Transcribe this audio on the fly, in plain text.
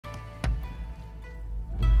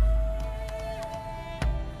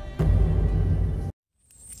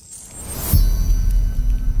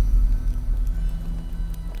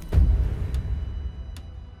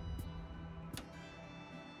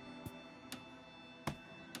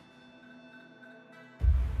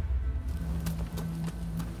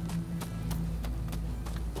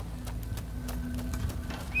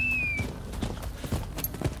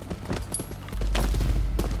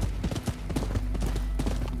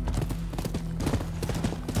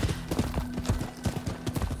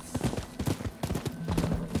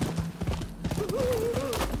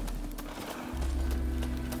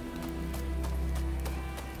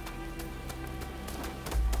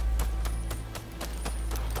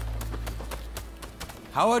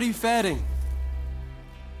How are you faring?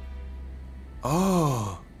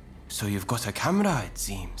 Oh, so you've got a camera, it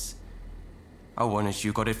seems. I wanted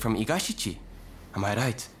you got it from Igashichi. Am I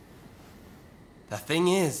right? The thing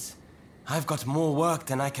is, I've got more work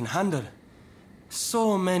than I can handle.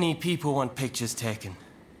 So many people want pictures taken.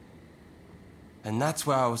 And that's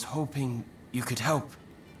where I was hoping you could help.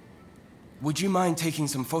 Would you mind taking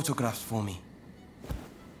some photographs for me?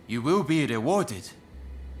 You will be rewarded.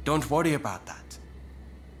 Don't worry about that.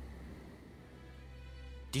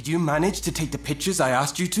 Did you manage to take the pictures I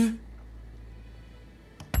asked you to?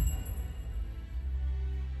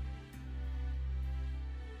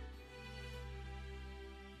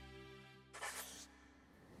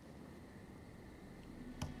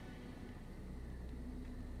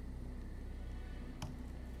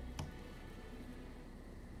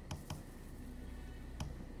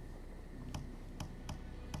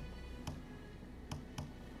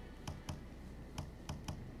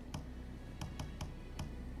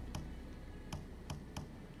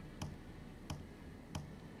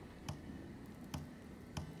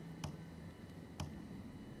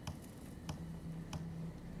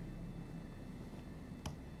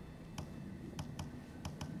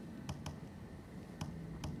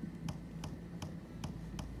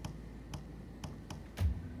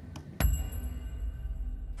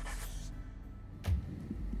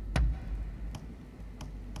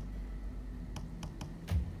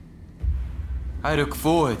 I look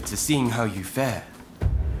forward to seeing how you fare.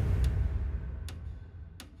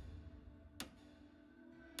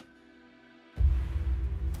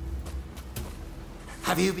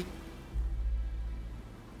 Have you been...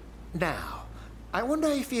 Now, I wonder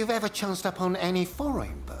if you've ever chanced upon any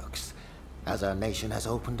foreign books. As our nation has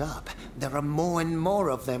opened up, there are more and more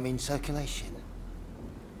of them in circulation.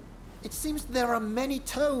 It seems there are many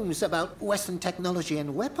tomes about Western technology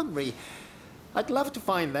and weaponry. I'd love to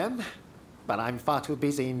find them, but I'm far too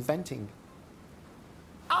busy inventing.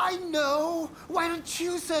 I know! Why don't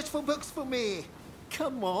you search for books for me?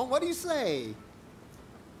 Come on, what do you say?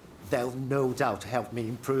 They'll no doubt help me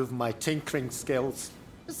improve my tinkering skills.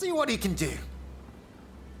 See what you can do.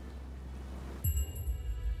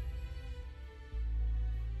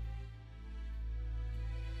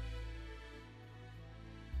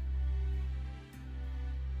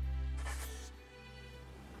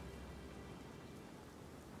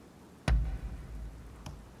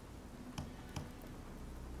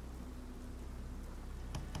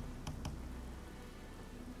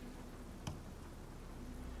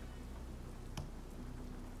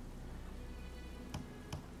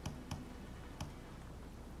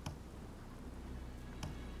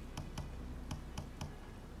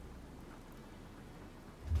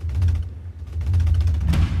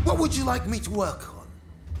 What would you like me to work on?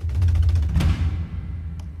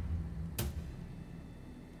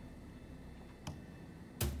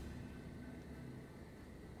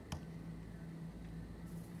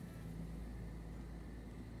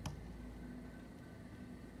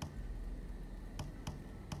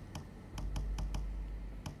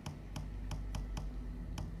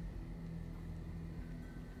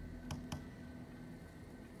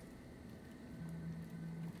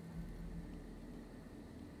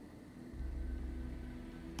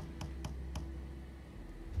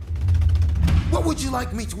 What would you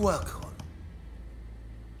like me to work on?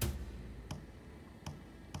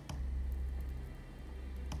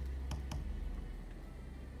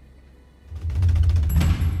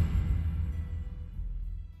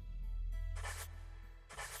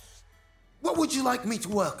 What would you like me to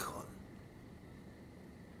work on?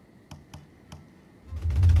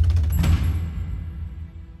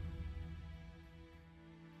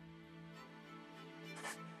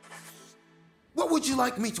 What would you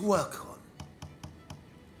like me to work on?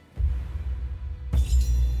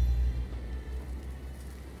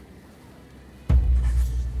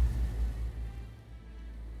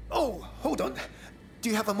 Oh, hold on. Do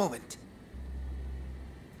you have a moment?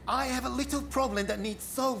 I have a little problem that needs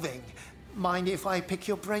solving. Mind if I pick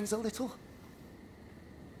your brains a little?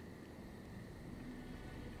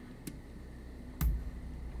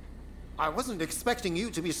 I wasn't expecting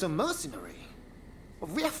you to be so mercenary.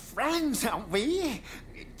 We're friends, aren't we?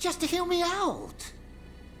 Just hear me out.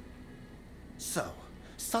 So,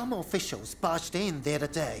 some officials barged in the other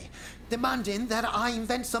day, demanding that I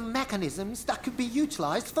invent some mechanisms that could be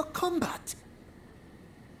utilized for combat.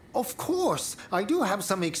 Of course, I do have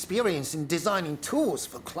some experience in designing tools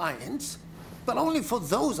for clients, but only for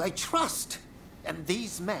those I trust. And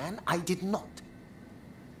these men, I did not.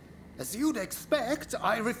 As you'd expect,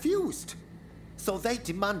 I refused. So they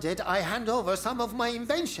demanded I hand over some of my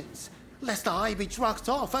inventions, lest I be dragged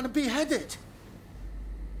off and beheaded.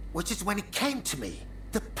 which is when it came to me,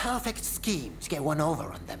 the perfect scheme to get one over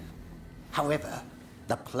on them. However,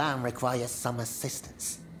 the plan requires some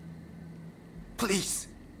assistance. Please,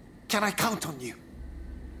 can I count on you?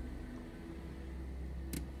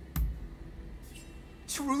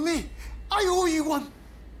 Truly, I owe you one.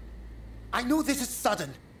 I know this is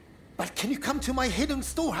sudden, but can you come to my hidden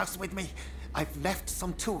storehouse with me? I've left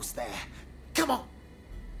some tools there. Come on.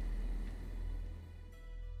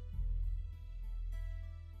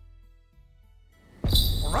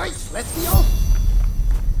 All right, let's be off.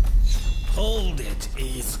 Hold it,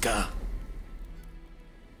 Izuka.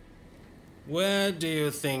 Where do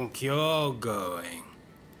you think you're going?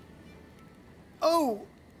 Oh,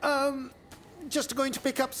 just going to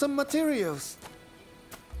pick up some materials.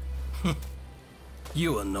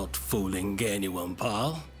 You are not fooling anyone,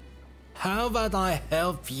 pal. How about I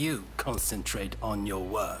help you concentrate on your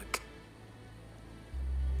work?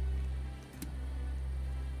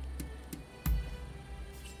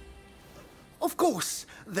 Of course,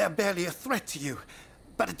 they're barely a threat to you.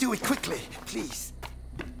 But do it quickly, please.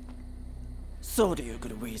 So do you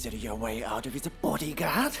could weasel your way out of his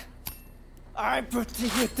bodyguard? I'm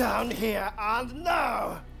putting you down here and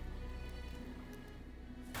now!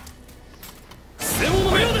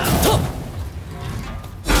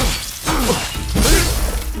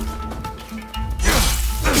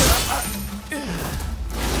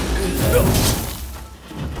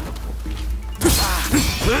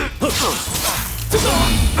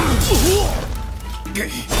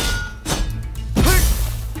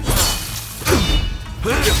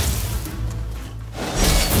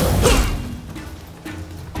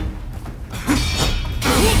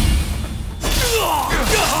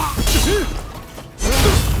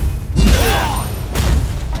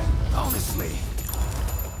 Honestly,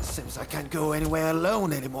 seems I can't go anywhere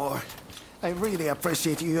alone anymore. I really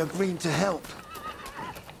appreciate you agreeing to help.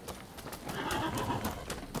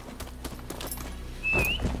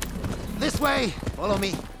 This way! Follow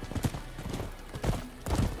me.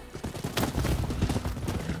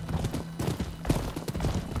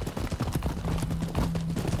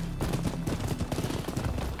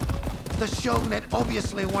 The Shogunate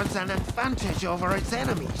obviously wants an advantage over its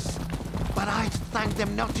enemies. But I'd thank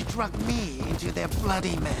them not to drag me into their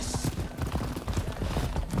bloody mess.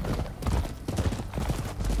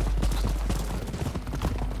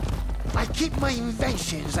 I keep my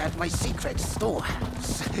inventions at my secret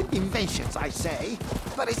storehouse. Inventions, I say,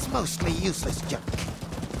 but it's mostly useless junk.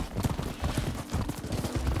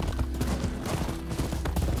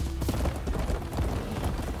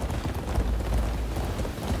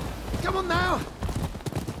 Come on now!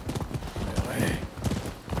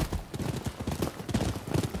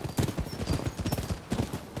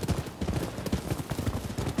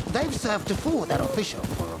 They've served to fool that official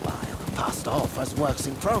for a while, passed off as works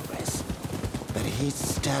in progress. But he's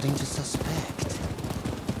starting to suspect.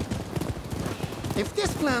 If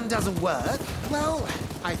this plan doesn't work, well,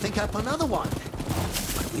 I think up another one.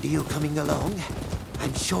 But with you coming along,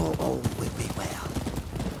 I'm sure all will be well.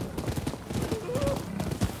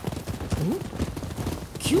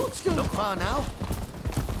 Cute. Look far now.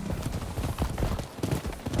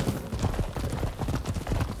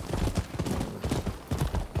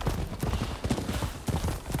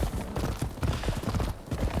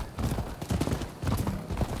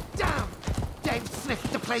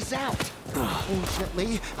 Place out.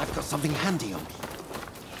 Fortunately, I've got something handy on me.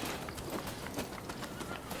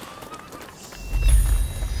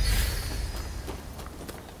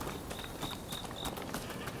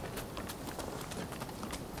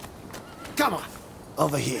 Come on,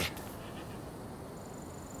 over here.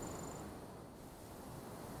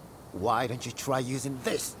 Why don't you try using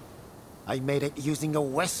this? I made it using a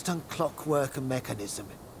Western clockwork mechanism.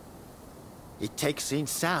 It takes in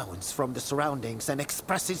sounds from the surroundings and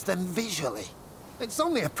expresses them visually. It's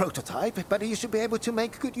only a prototype, but you should be able to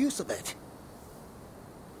make good use of it.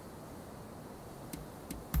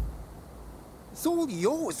 It's all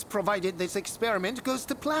yours, provided this experiment goes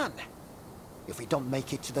to plan. If we don't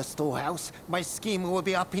make it to the storehouse, my scheme will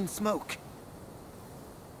be up in smoke.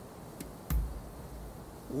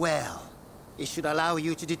 Well, it should allow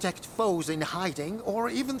you to detect foes in hiding,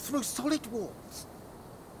 or even through solid walls.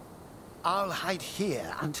 I'll hide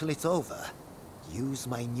here until it's over. Use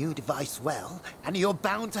my new device well, and you're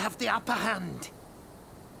bound to have the upper hand.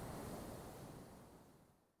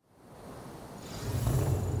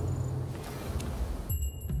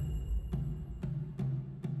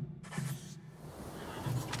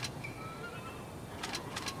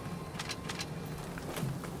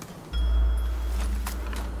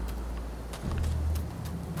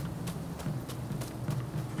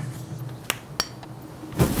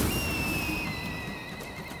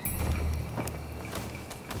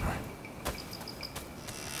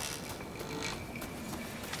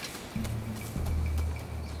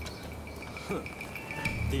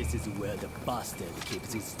 This is where the bastard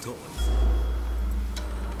keeps his toys.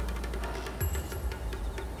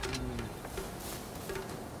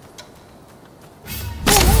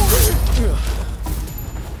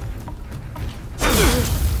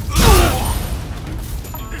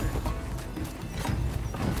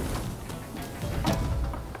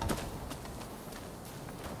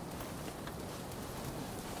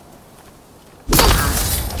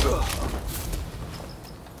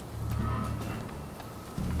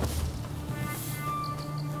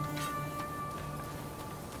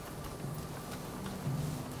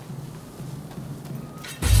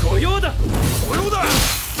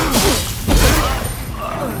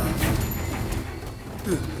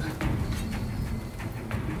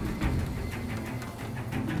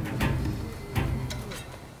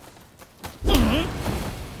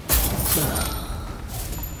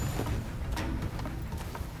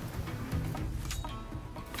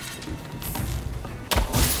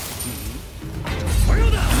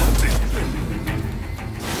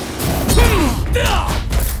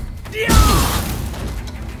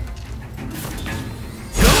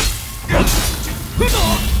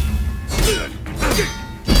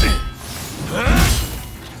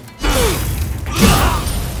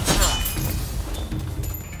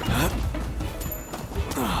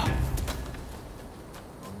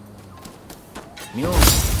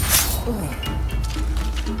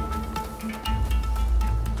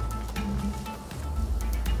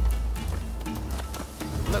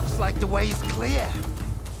 Looks like the way is clear.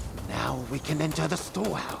 Now we can enter the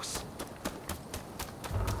storehouse.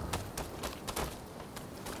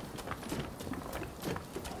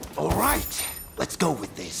 All right, let's go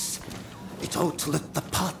with this. It ought to look the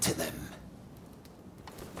part to them.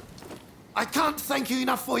 I can't thank you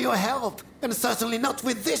enough for your help, and certainly not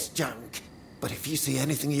with this junk. But if you see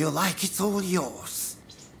anything you like, it's all yours.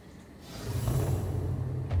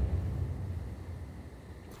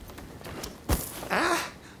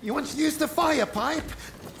 You want to use the fire pipe?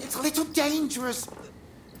 It's a little dangerous.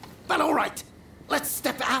 But all right, let's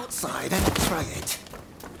step outside and try it.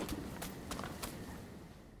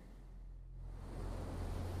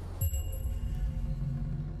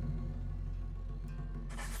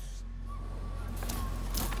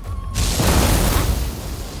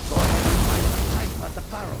 Pipe at the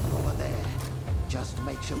barrel over there. Just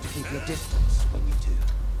make sure to keep your distance when you do.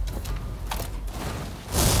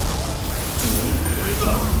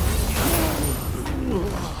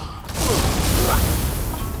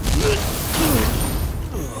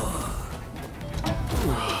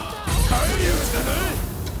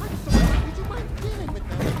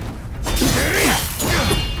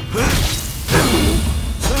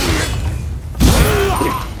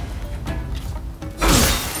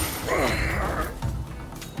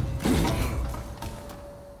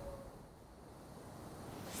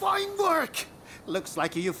 Fine work! Looks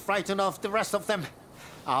like you frightened off the rest of them.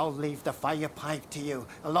 I'll leave the fire pipe to you,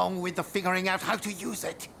 along with the figuring out how to use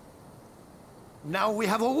it. Now we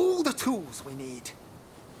have all the tools we need.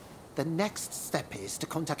 The next step is to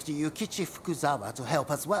contact Yukichi Fukuzawa to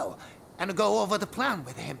help as well, and go over the plan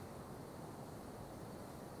with him.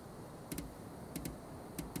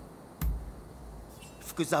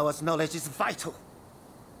 Fukuzawa's knowledge is vital.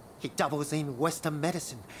 He dabbles in Western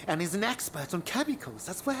medicine and is an expert on chemicals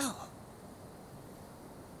as well.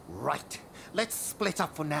 Right, let's split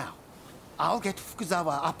up for now. I'll get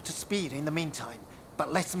Fukuzawa up to speed in the meantime,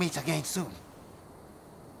 but let's meet again soon.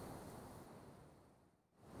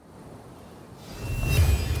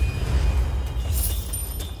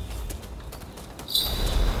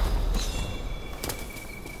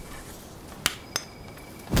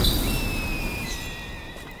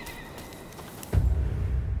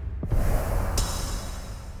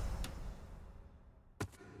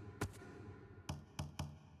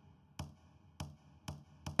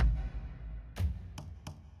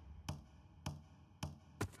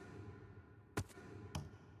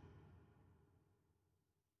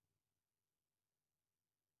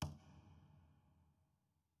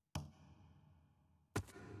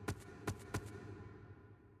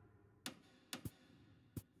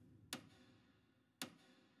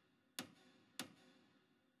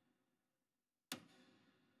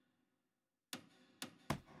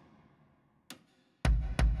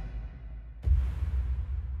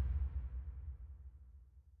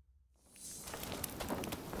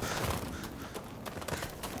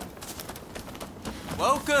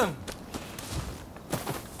 Welcome!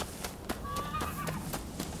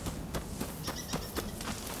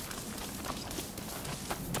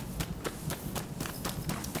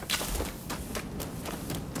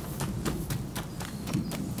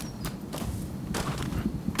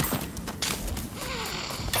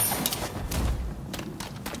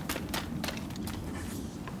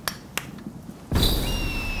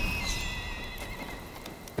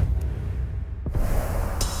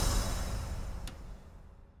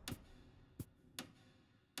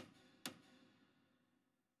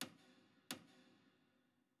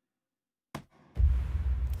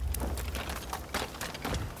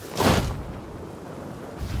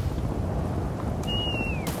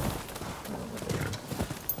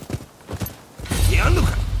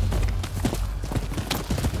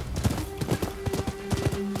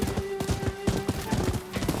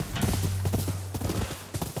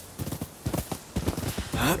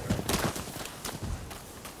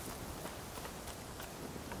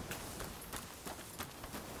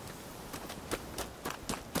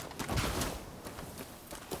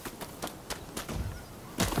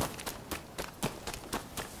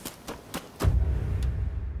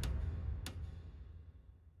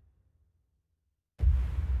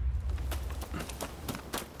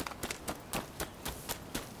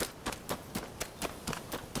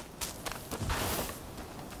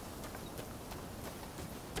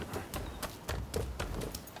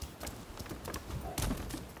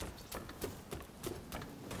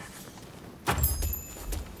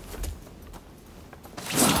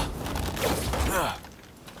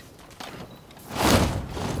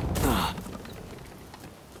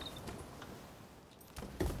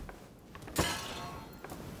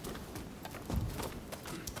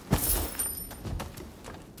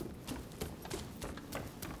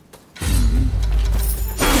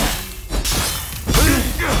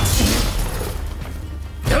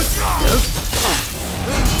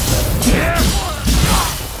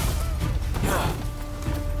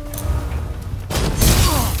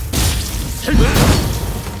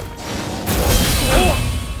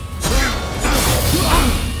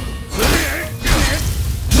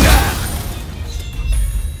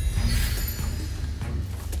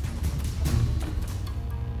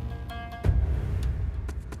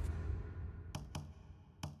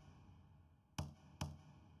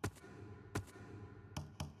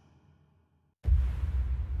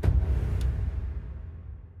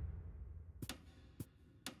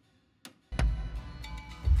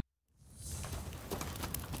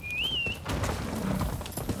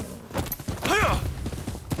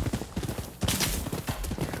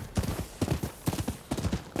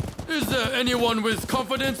 Is there anyone with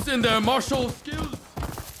confidence in their martial skills?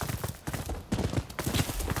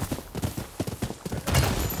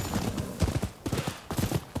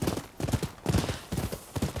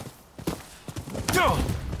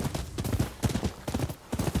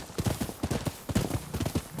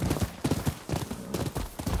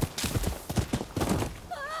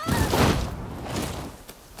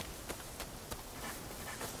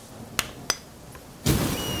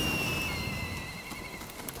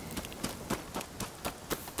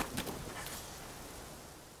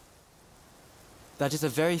 That is a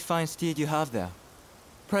very fine steed you have there.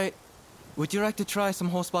 Pray, would you like to try some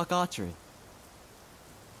horseback archery?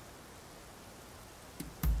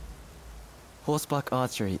 Horseback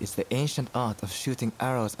archery is the ancient art of shooting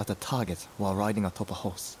arrows at a target while riding atop a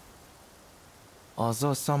horse.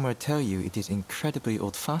 Although some will tell you it is incredibly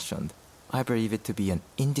old-fashioned, I believe it to be an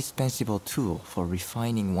indispensable tool for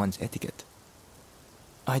refining one's etiquette.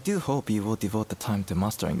 I do hope you will devote the time to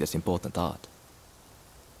mastering this important art.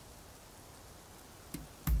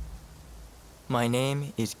 My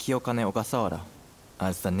name is Kiyokane Ogasawara.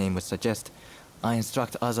 As the name would suggest, I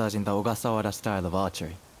instruct others in the Ogasawara style of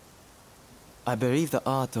archery. I believe the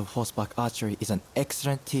art of horseback archery is an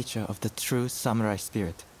excellent teacher of the true samurai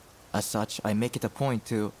spirit. As such, I make it a point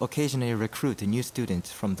to occasionally recruit new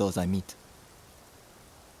students from those I meet.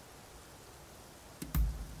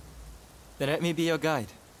 Then let me be your guide.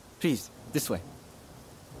 Please, this way.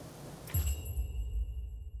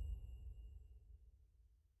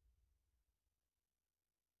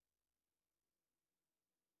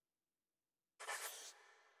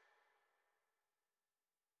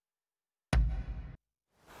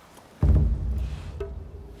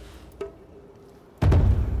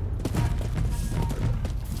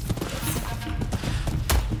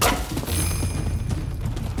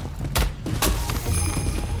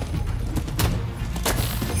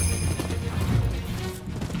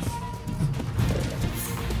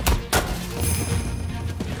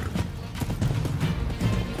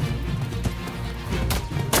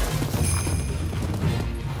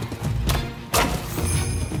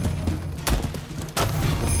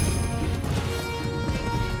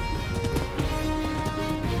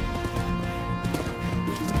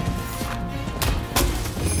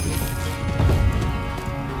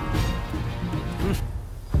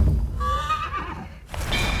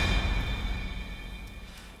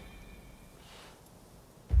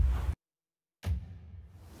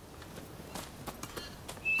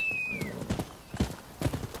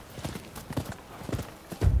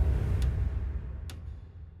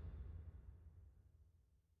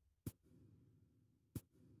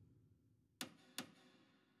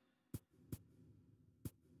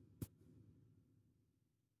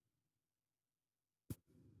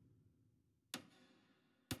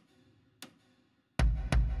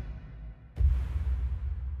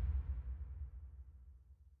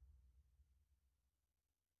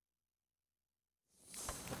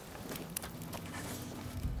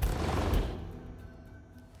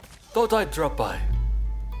 Thought I'd drop by.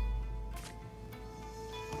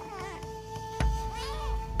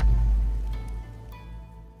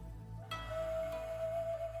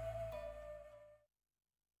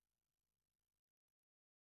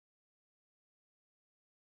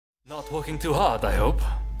 Not working too hard, I hope.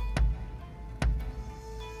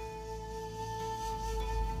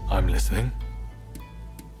 I'm listening.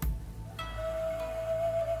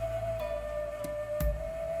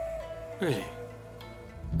 Really?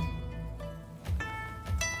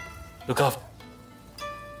 Look after.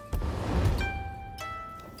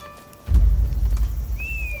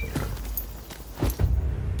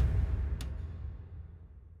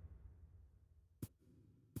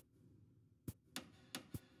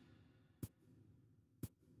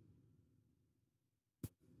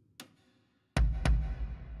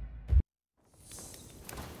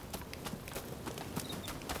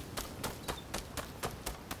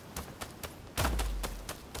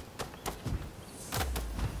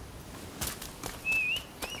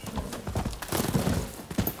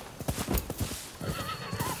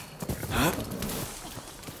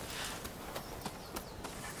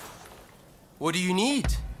 What do you need?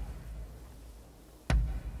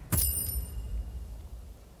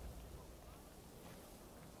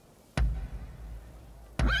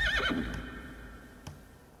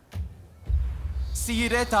 See you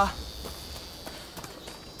later.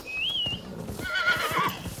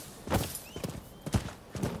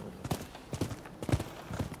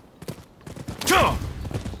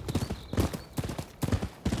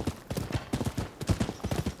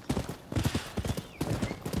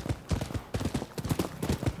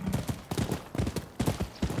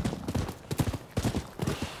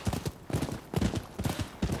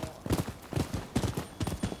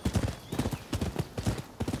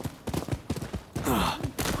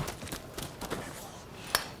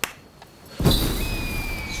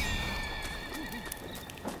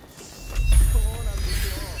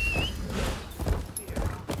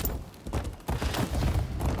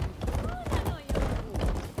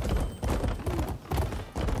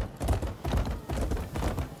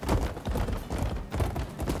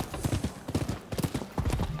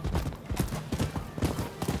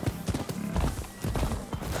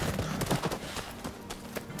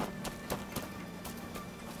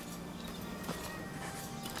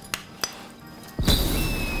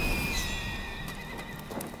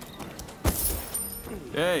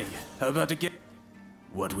 Hey, how about a game?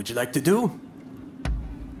 What would you like to do?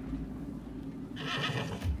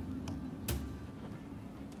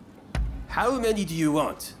 How many do you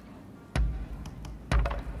want?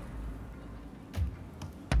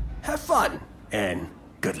 Have fun, and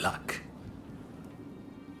good luck.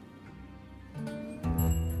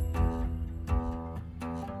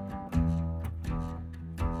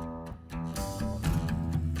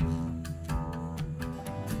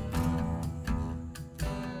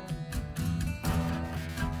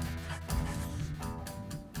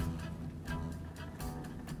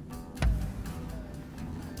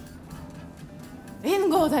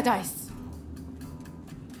 In go the dice.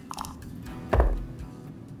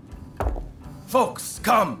 Folks,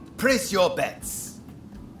 come, place your bets.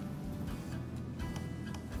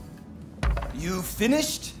 You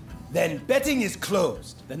finished? Then betting is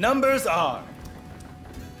closed. The numbers are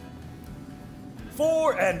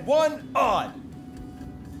 4 and 1 odd.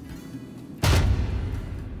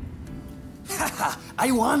 Haha,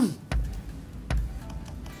 I won.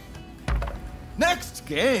 Next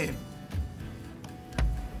game.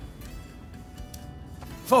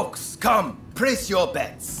 Folks, come, place your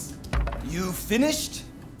bets. You finished?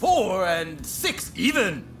 4 and 6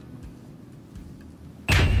 even.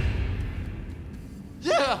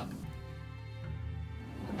 Yeah!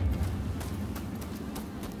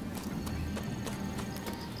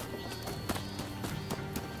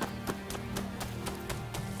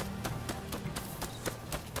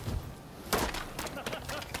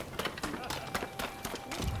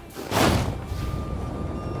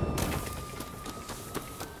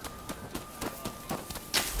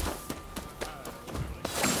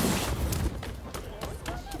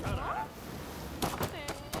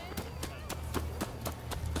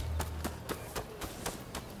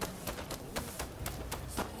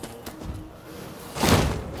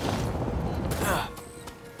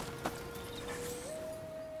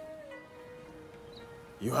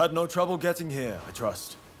 You had no trouble getting here, I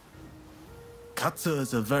trust. Katsu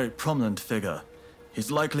is a very prominent figure.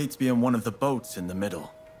 He's likely to be in one of the boats in the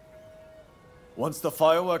middle. Once the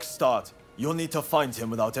fireworks start, you'll need to find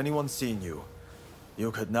him without anyone seeing you.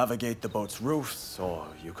 You could navigate the boat's roofs, or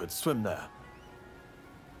you could swim there.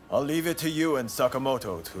 I'll leave it to you and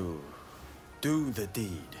Sakamoto to do the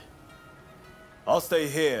deed. I'll stay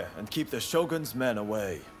here and keep the Shogun's men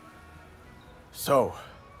away. So,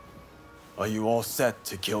 are you all set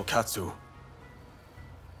to kill Katsu?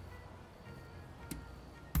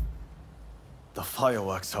 The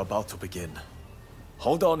fireworks are about to begin.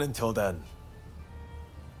 Hold on until then.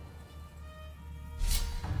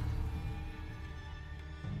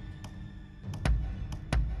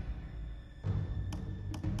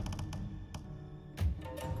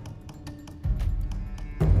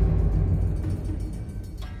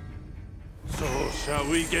 So, shall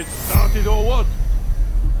we get started or what?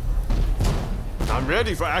 I'm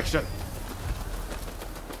ready for action.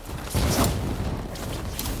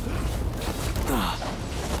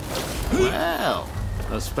 Well,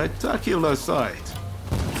 a spectacular sight.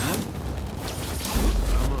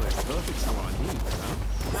 Perfect how I need,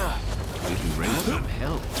 huh? We can bring some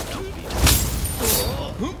hell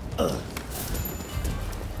without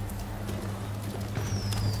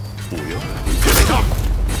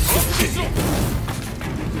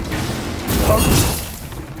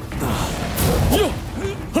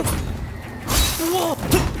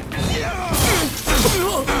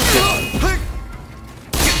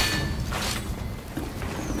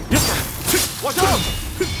Watch out!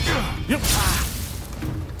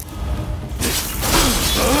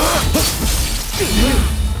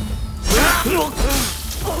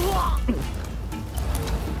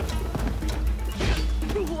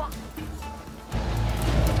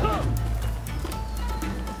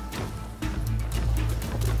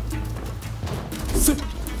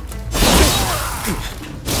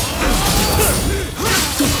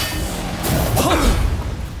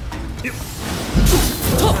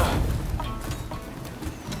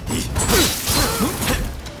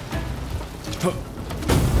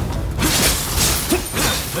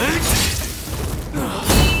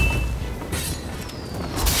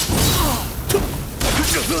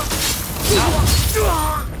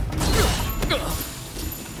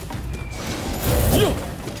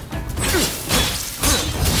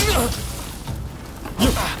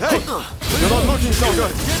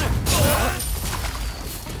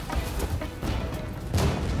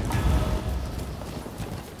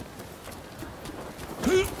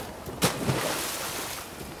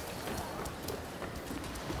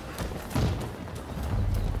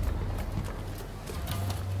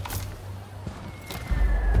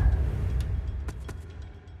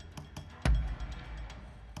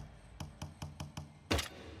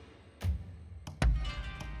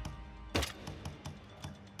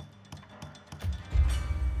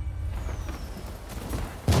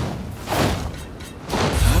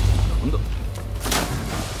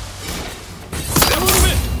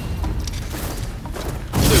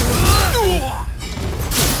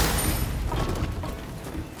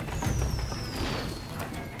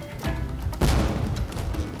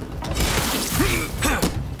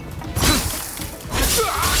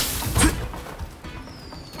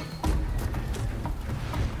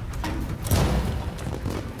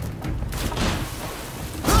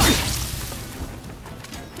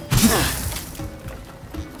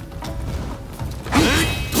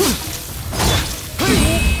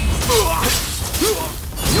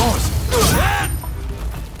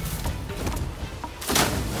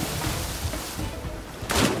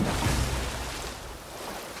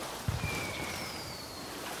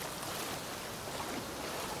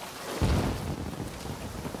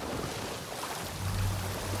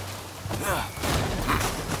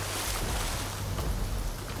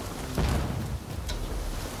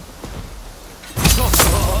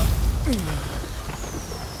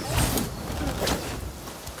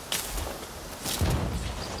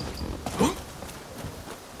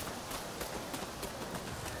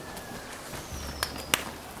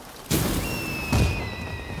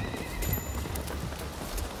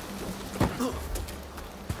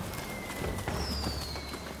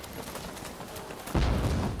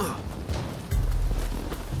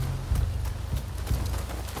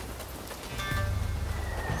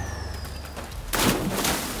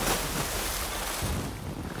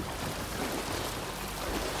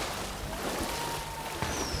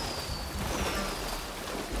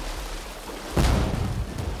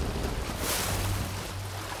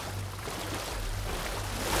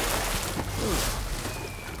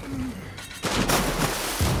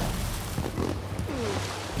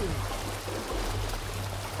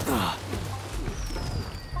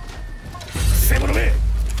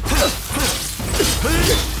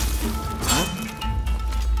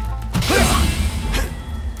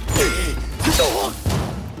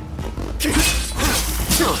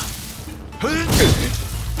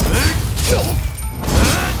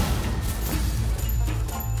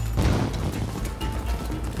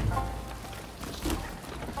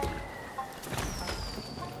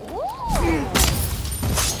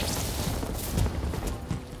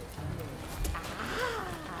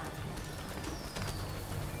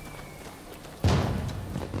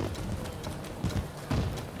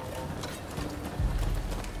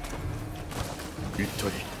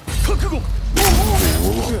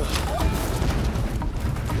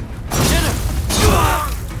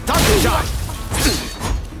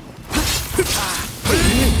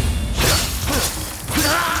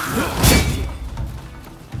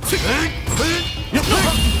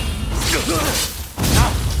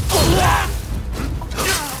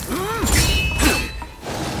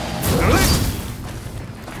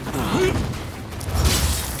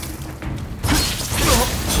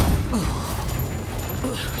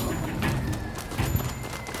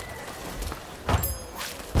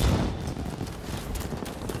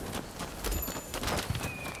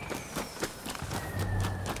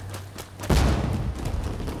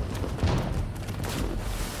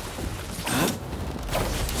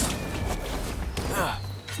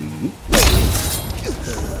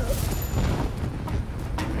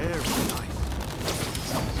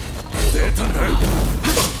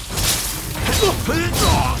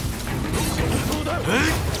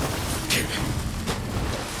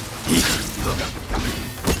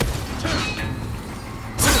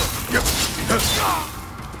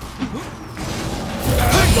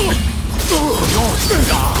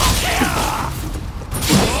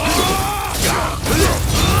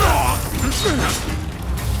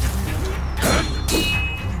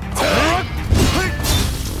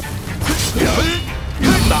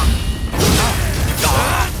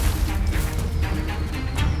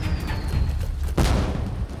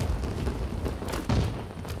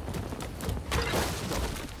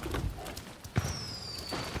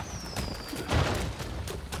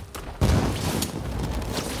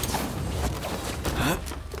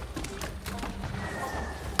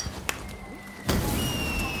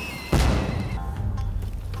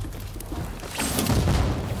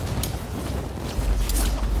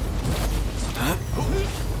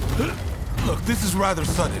 This is rather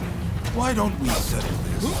sudden. Why don't we settle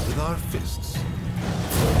this with our fists?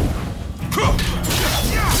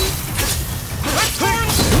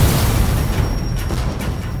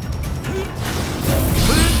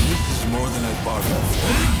 This is more than I bargained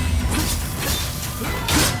for.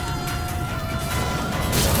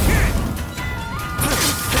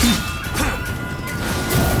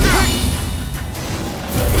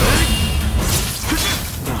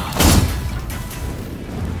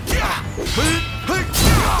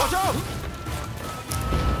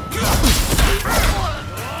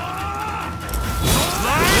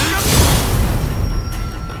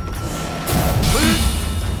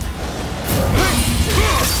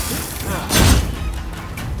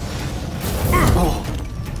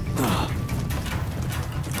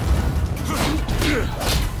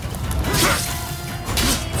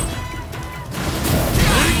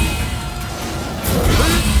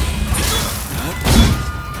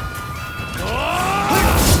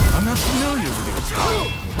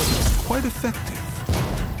 quite effective.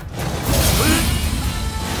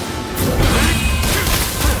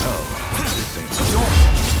 Oh, this ain't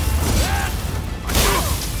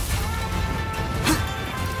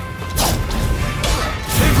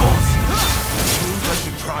Singles! Seems I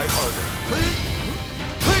should try harder.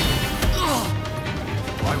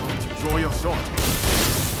 Why won't you draw your sword?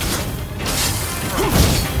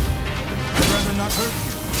 I'd rather not hurt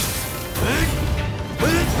you.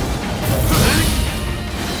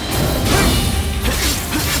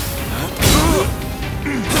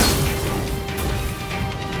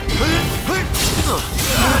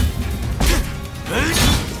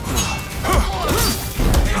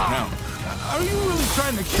 Now, are you really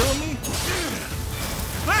trying to kill me?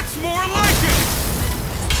 That's more like it!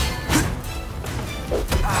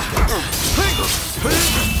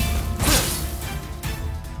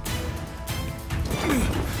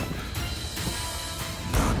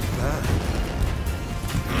 Not bad.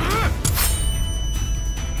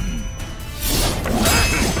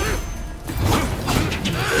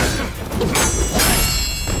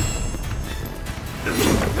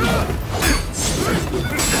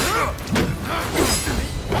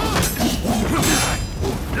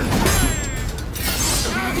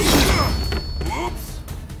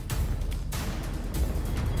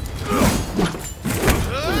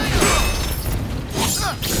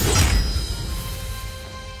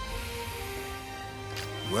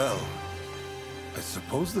 Well, I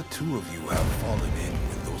suppose the two of you have fallen in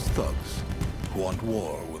with those thugs who want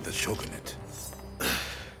war with the shogunate.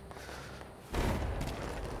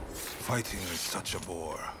 Fighting is such a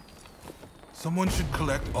bore. Someone should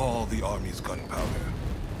collect all the army's gunpowder.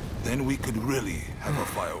 Then we could really have a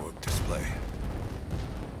firework display.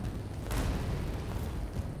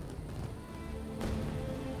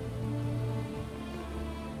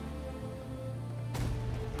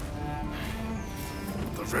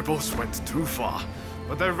 The rebels went too far,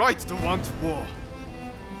 but they're right to want war.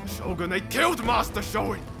 The shogunate killed Master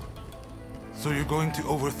Shoin! So you're going to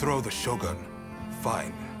overthrow the shogun?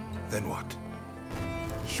 Fine. Then what?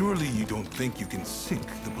 Surely you don't think you can sink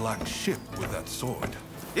the black ship with that sword?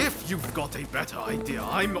 If you've got a better idea,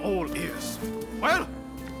 I'm all ears. Well,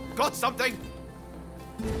 got something?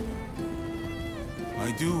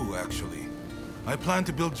 I do, actually. I plan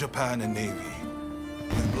to build Japan a navy.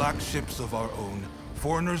 With black ships of our own,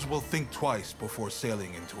 foreigners will think twice before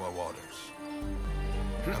sailing into our waters.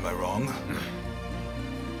 Am I wrong?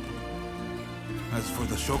 As for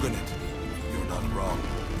the shogunate, you're not wrong.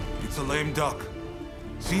 It's a lame duck.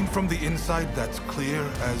 Seen from the inside, that's clear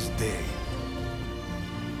as day.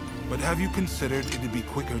 But have you considered it'd be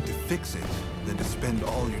quicker to fix it than to spend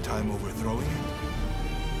all your time overthrowing it?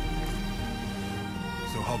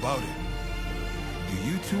 So how about it? Do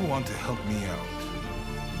you two want to help me out?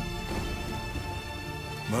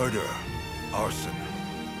 Murder, arson.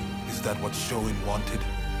 Is that what Shoin wanted?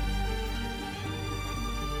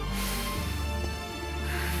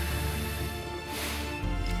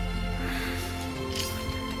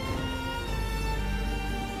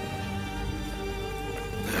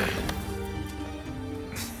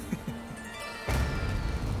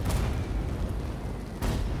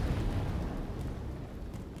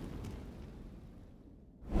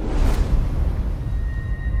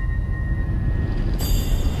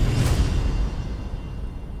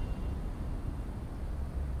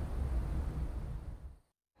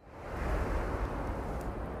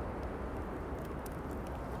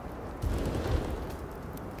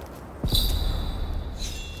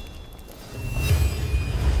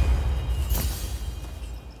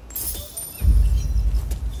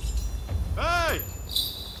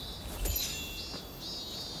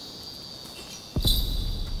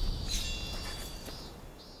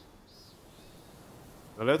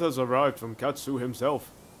 The letters arrived from Katsu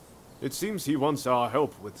himself. It seems he wants our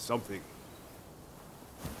help with something.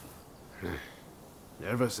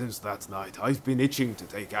 Ever since that night, I've been itching to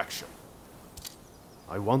take action.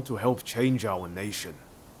 I want to help change our nation.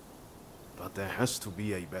 But there has to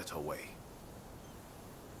be a better way.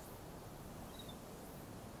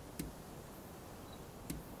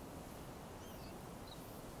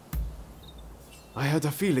 I had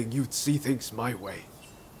a feeling you'd see things my way.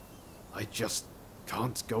 I just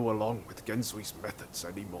can't go along with Gensui's methods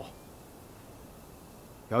anymore.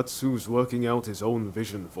 Katsu's working out his own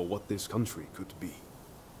vision for what this country could be.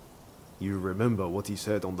 You remember what he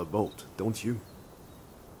said on the boat, don't you?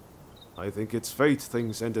 I think it's fate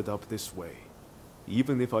things ended up this way,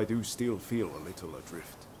 even if I do still feel a little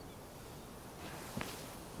adrift.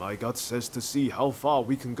 My gut says to see how far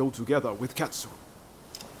we can go together with Katsu.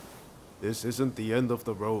 This isn't the end of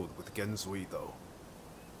the road with Gensui, though.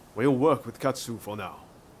 We'll work with Katsu for now,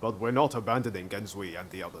 but we're not abandoning Genzui and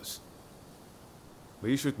the others.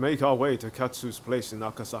 We should make our way to Katsu's place in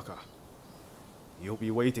Akasaka. You'll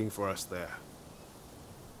be waiting for us there.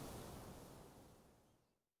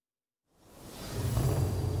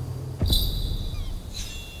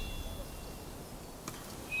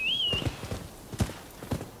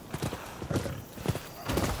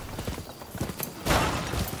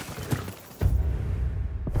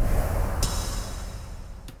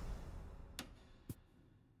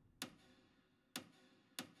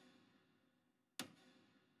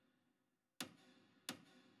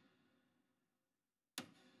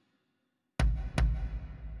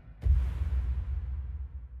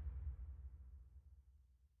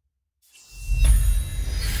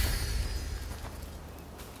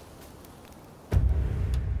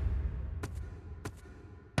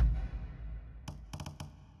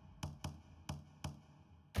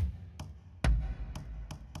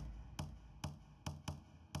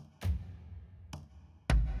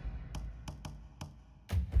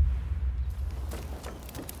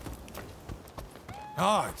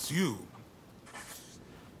 Ah, it's you.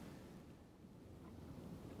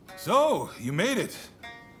 So, you made it.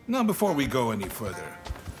 Now, before we go any further,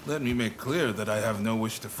 let me make clear that I have no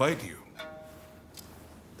wish to fight you.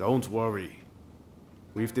 Don't worry.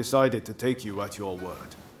 We've decided to take you at your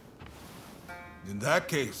word. In that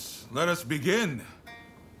case, let us begin.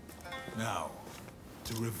 Now,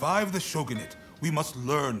 to revive the shogunate, we must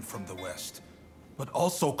learn from the West, but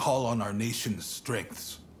also call on our nation's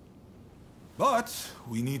strengths. But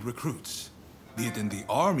we need recruits, be it in the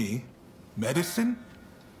army, medicine,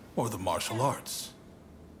 or the martial arts.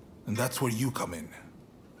 And that's where you come in.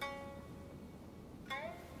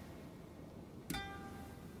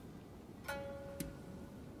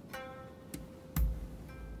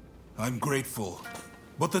 I'm grateful,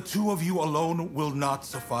 but the two of you alone will not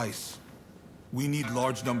suffice. We need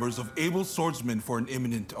large numbers of able swordsmen for an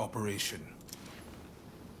imminent operation.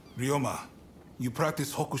 Ryoma, you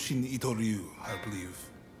practice Hokushin Ito-ryu, I believe.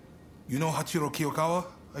 You know Hachiro Kiyokawa,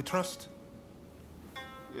 I trust?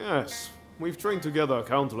 Yes, we've trained together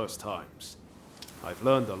countless times. I've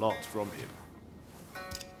learned a lot from him.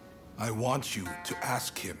 I want you to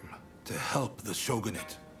ask him to help the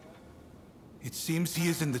shogunate. It seems he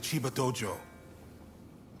is in the Chiba dojo.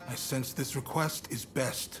 I sense this request is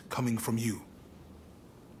best coming from you.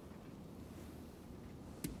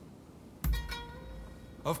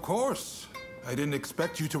 Of course. I didn't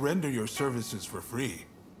expect you to render your services for free.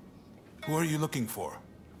 Who are you looking for?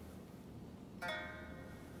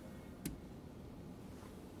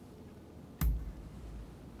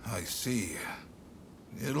 I see.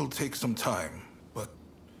 It'll take some time, but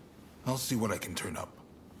I'll see what I can turn up.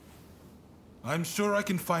 I'm sure I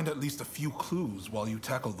can find at least a few clues while you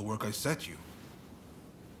tackle the work I set you.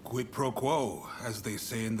 Quid pro quo, as they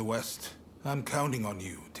say in the West. I'm counting on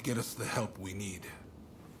you to get us the help we need.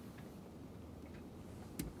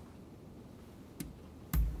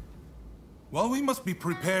 While we must be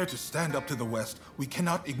prepared to stand up to the West, we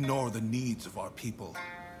cannot ignore the needs of our people.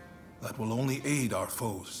 That will only aid our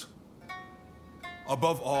foes.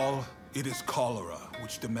 Above all, it is cholera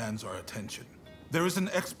which demands our attention. There is an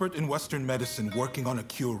expert in Western medicine working on a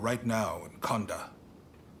cure right now in Kanda.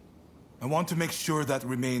 I want to make sure that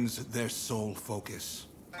remains their sole focus.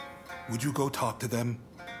 Would you go talk to them?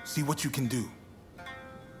 See what you can do.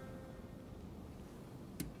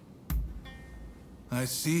 I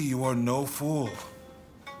see you are no fool.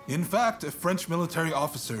 In fact, a French military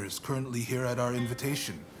officer is currently here at our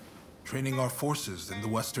invitation, training our forces in the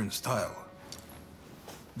Western style.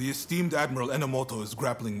 The esteemed Admiral Enomoto is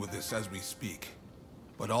grappling with this as we speak,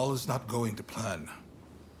 but all is not going to plan.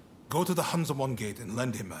 Go to the Hanzomon Gate and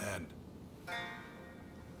lend him a hand.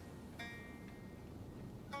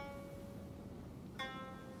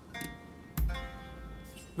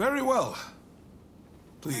 Very well.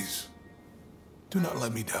 Please, do not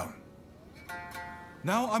let me down.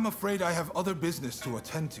 Now I'm afraid I have other business to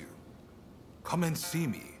attend to. Come and see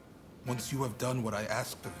me once you have done what I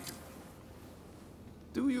asked of you.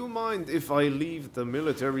 Do you mind if I leave the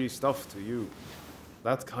military stuff to you?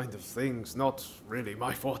 That kind of thing's not really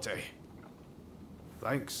my forte.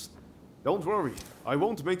 Thanks. Don't worry, I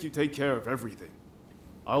won't make you take care of everything.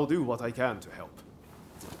 I'll do what I can to help.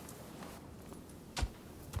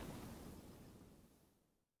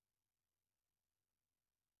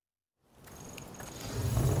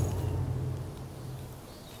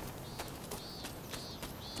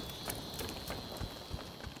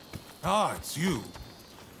 Ah, it's you.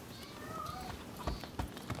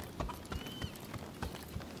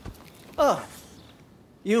 Oh,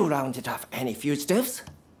 you rounded off any fugitives?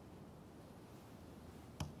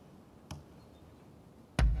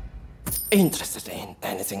 Interested in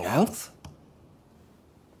anything else?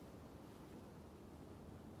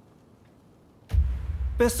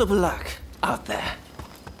 Best of luck out there.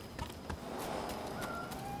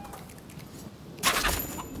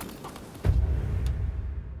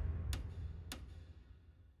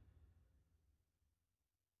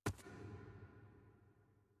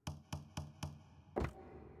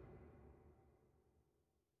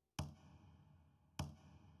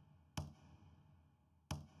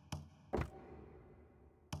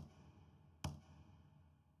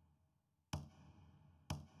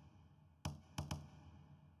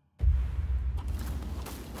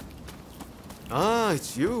 Ah,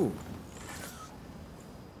 it's you.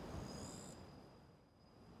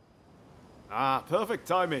 Ah, perfect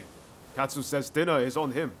timing. Katsu says dinner is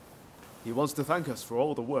on him. He wants to thank us for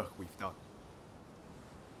all the work we've done.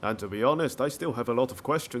 And to be honest, I still have a lot of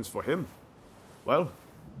questions for him. Well,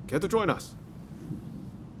 care to join us?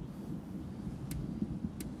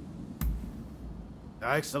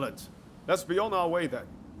 Excellent. Let's be on our way then.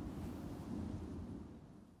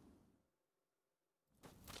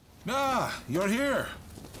 Ah, you're here.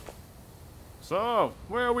 So,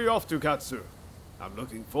 where are we off to, Katsu? I'm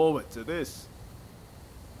looking forward to this.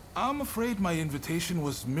 I'm afraid my invitation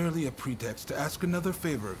was merely a pretext to ask another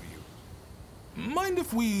favor of you. Mind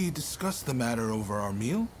if we discuss the matter over our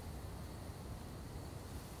meal?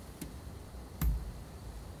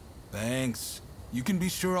 Thanks. You can be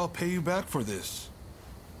sure I'll pay you back for this.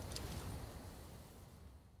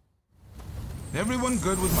 Everyone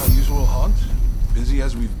good with my usual haunt? Busy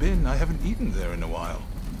as we've been, I haven't eaten there in a while.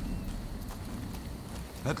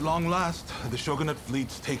 At long last, the Shogunate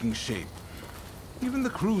fleet's taking shape. Even the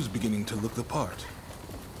crew's beginning to look the part.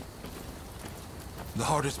 The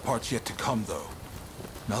hardest part's yet to come, though.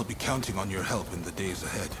 And I'll be counting on your help in the days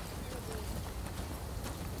ahead.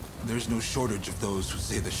 There's no shortage of those who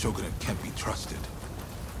say the Shogunate can't be trusted.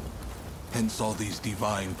 Hence all these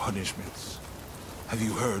divine punishments. Have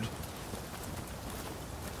you heard?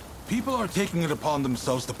 People are taking it upon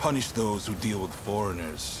themselves to punish those who deal with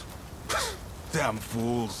foreigners. Damn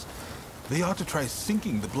fools. They ought to try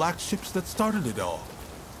sinking the black ships that started it all.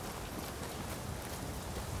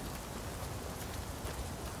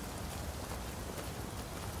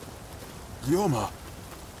 Ryoma!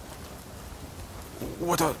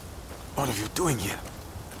 What are all of you doing here?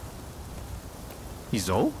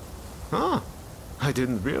 Izo? Ah, I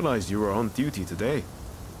didn't realize you were on duty today.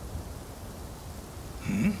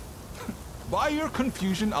 By your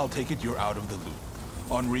confusion, I'll take it you're out of the loop.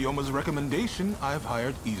 On Ryoma's recommendation, I've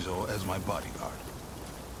hired Izo as my bodyguard.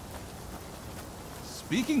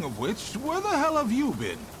 Speaking of which, where the hell have you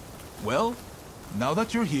been? Well, now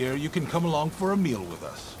that you're here, you can come along for a meal with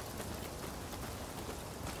us.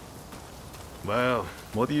 Well,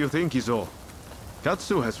 what do you think, Izo?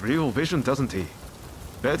 Katsu has real vision, doesn't he?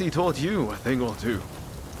 Bet he taught you a thing or two.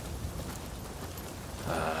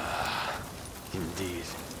 Indeed,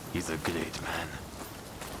 he's a great man.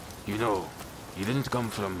 You know, he didn't come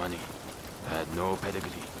from money, had no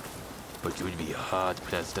pedigree, but you'd be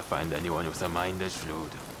hard-pressed to find anyone with a mind as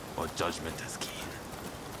shrewd or judgment as keen.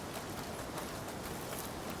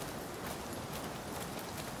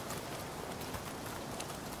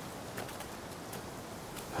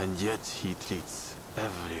 And yet he treats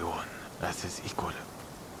everyone as his equal,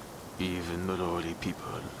 even the lowly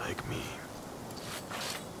people like me.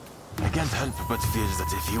 I can't help but feel that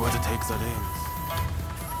if he were to take the reins,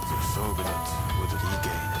 the Shogunate would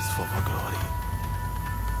regain its former glory.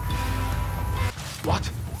 What?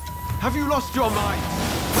 Have you lost your mind?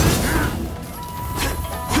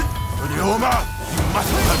 Ryoma, you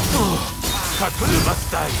must not. Katsu must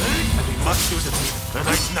die, and we must use it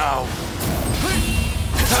right now.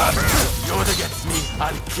 Yoda gets me,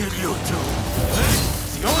 I'll kill you too.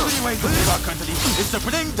 The only way to save our country is to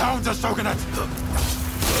bring down the Shogunate.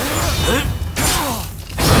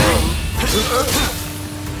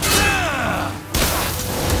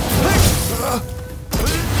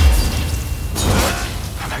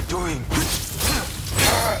 What am I doing?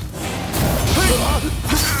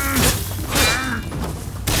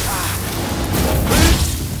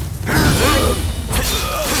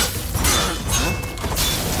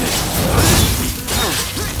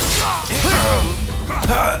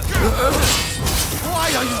 Why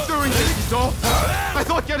are you doing this, Izo? I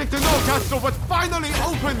thought getting to know Katsu would finally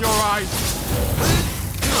open your eyes!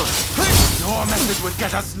 Your message would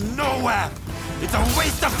get us nowhere! It's a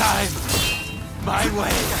waste of time! My way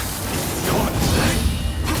is yours!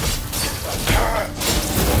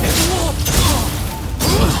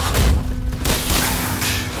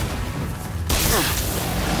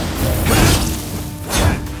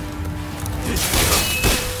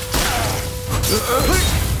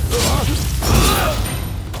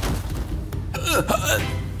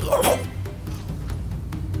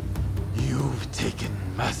 You've taken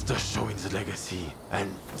Master Shoin's legacy and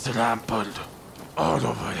trampled all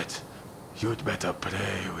over it. You'd better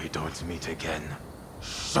pray we don't meet again.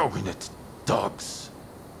 Shogunate dogs.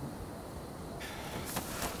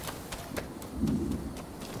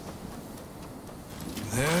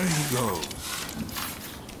 There he goes.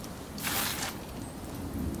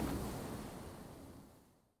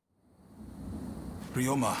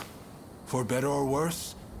 Ryoma, for better or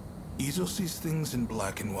worse, Izo sees things in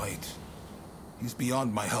black and white. He's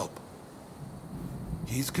beyond my help.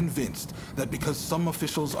 He's convinced that because some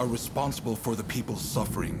officials are responsible for the people's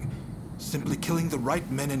suffering, simply killing the right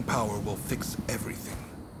men in power will fix everything.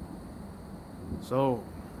 So,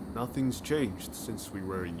 nothing's changed since we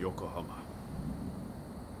were in Yokohama.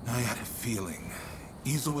 I had a feeling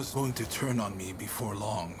Izo was going to turn on me before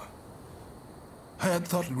long. I had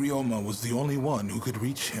thought Ryoma was the only one who could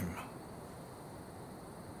reach him.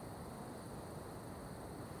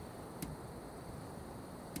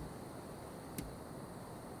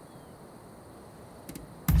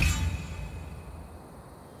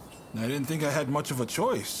 I didn't think I had much of a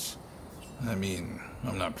choice. I mean,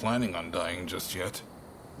 I'm not planning on dying just yet.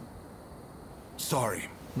 Sorry,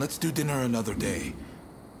 let's do dinner another day.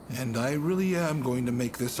 And I really am going to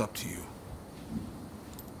make this up to you.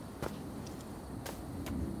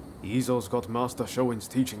 Izo's got Master Shoin's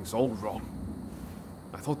teachings all wrong.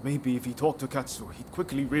 I thought maybe if he talked to Katsu, he'd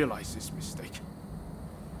quickly realize his mistake.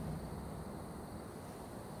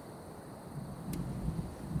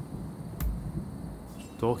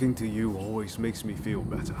 Talking to you always makes me feel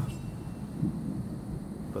better.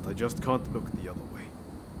 But I just can't look the other way.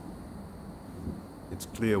 It's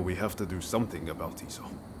clear we have to do something about Izo.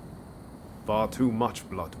 Far too much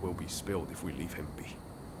blood will be spilled if we leave him be.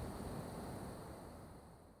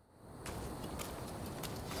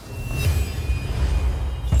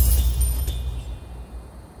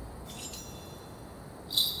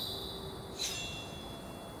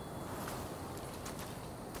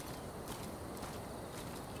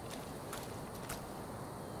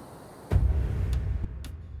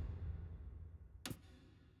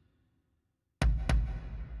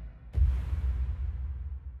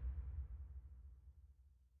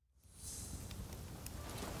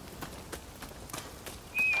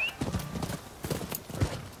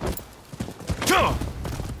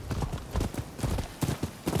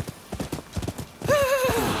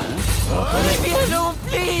 Leave me alone,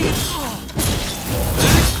 please!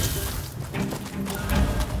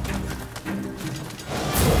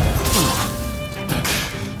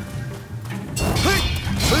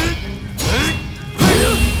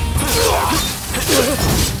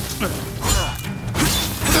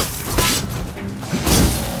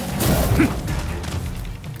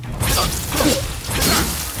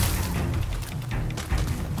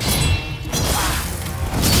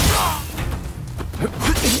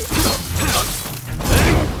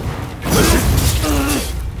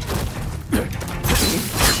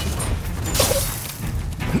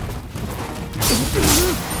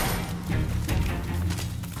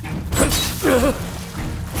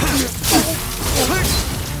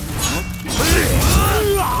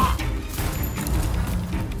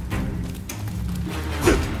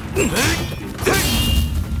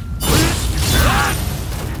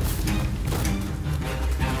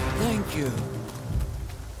 Thank you.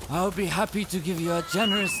 I'll be happy to give you a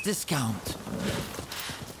generous discount.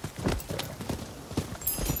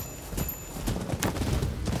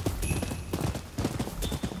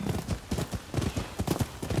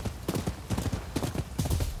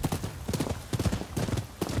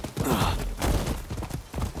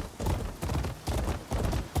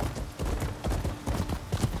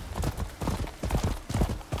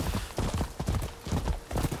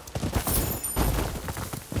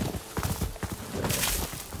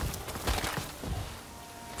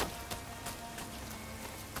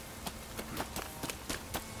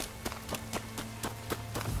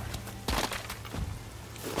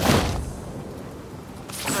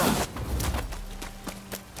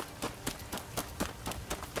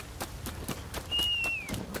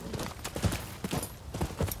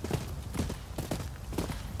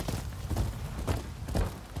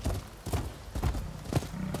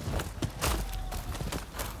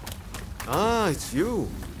 Ah, it's you.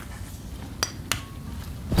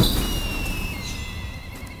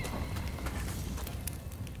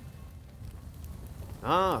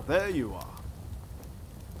 Ah, there you are.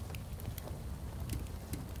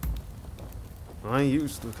 I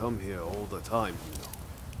used to come here all the time, you know.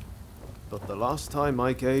 But the last time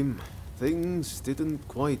I came, things didn't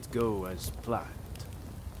quite go as planned.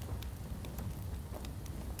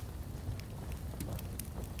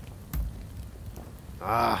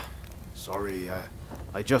 Ah, sorry,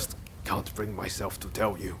 I just can't bring myself to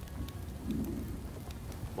tell you.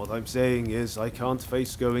 What I'm saying is I can't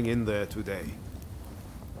face going in there today.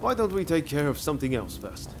 Why don't we take care of something else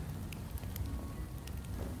first?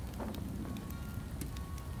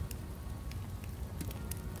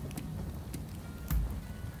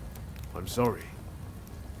 I'm sorry.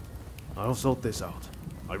 I'll sort this out.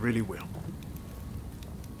 I really will.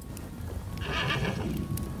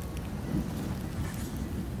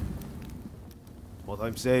 What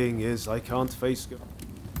I'm saying is I can't face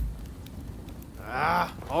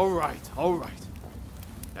Ah, all right.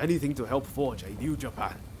 Anything to help forge a new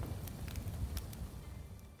Japan.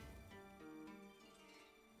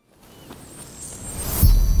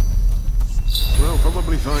 We'll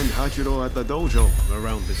probably find Hachiro at the dojo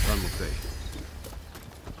around this time of day.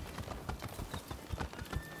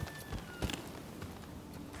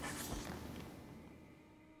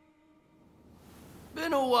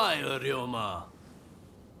 Been a while, Ryoma.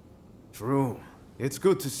 True. It's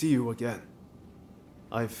good to see you again.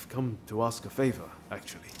 I've come to ask a favor,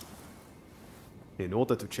 actually. In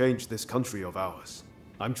order to change this country of ours,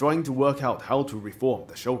 I'm trying to work out how to reform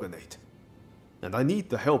the shogunate. And I need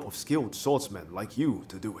the help of skilled swordsmen like you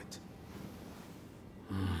to do it.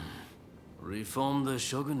 Reform the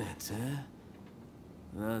shogunate, eh?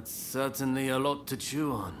 That's certainly a lot to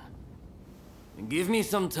chew on. Give me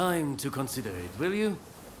some time to consider it, will you?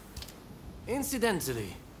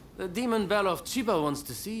 Incidentally, the demon belle of Chiba wants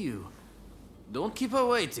to see you. Don't keep her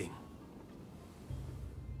waiting.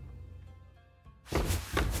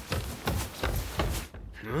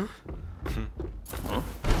 Huh?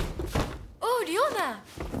 Oh, Ryoma!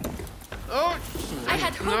 Oh! I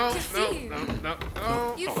had hoped to see you.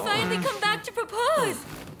 No. You've finally come back to propose!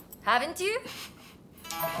 Haven't you?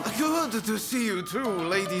 Good to see you too,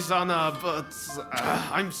 Lady Sana, but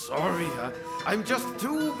I'm sorry. I'm just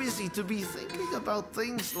too busy to be thinking about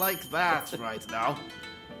things like that right now.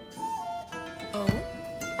 Oh?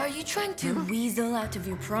 Are you trying to weasel out of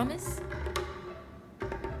your promise?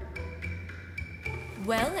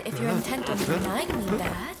 Well, if you're intent on denying me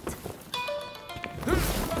that,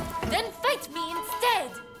 then fight me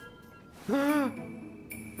instead!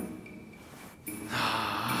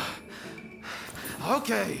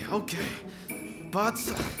 Okay. But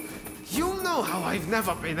you know how I've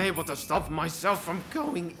never been able to stop myself from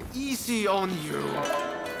going easy on you.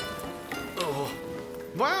 Oh.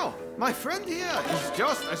 Well, my friend here is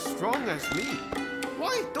just as strong as me.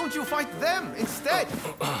 Why don't you fight them instead?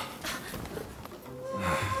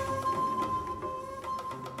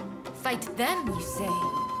 Fight them, you say?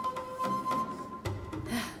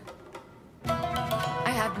 I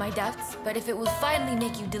have my doubts, but if it will finally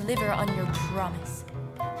make you deliver on your promise,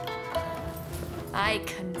 I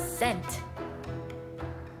consent.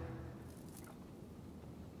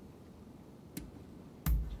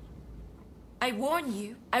 I warn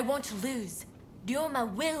you, I won't lose.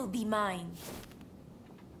 Ryoma will be mine.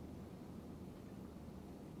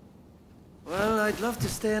 Well, I'd love to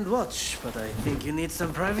stay and watch, but I think you need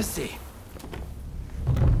some privacy.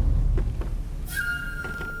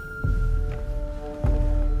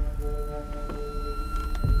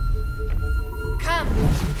 Come!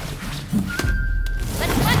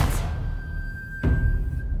 Let's hunt!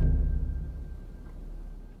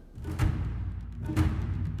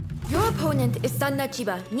 Your opponent is Sanna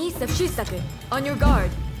Chiba, niece of Shusaku. On your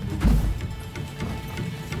guard.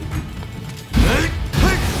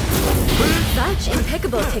 Such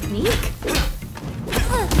impeccable technique.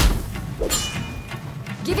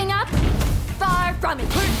 Giving up? Far from it.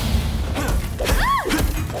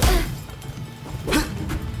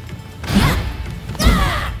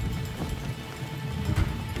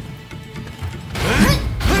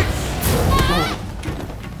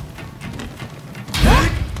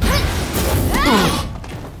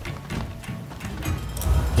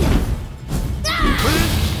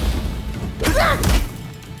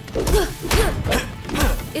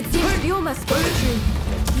 It seems Ryoma spoke true.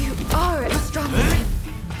 You are as strong as him.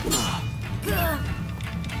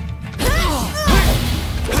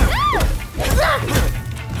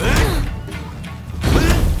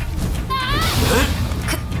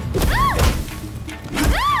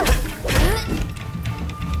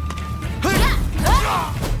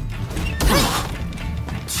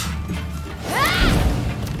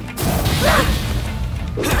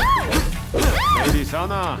 Lady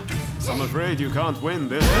Sana, I'm afraid you can't win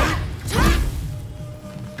this one.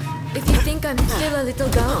 If you think I'm still a little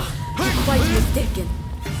girl, you're quite mistaken.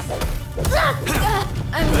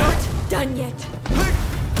 I'm not done yet.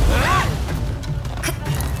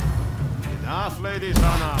 Enough, Lady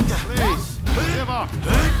Sana. Please, give up.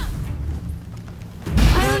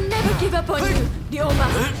 I will never give up on you,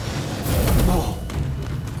 Ryoma.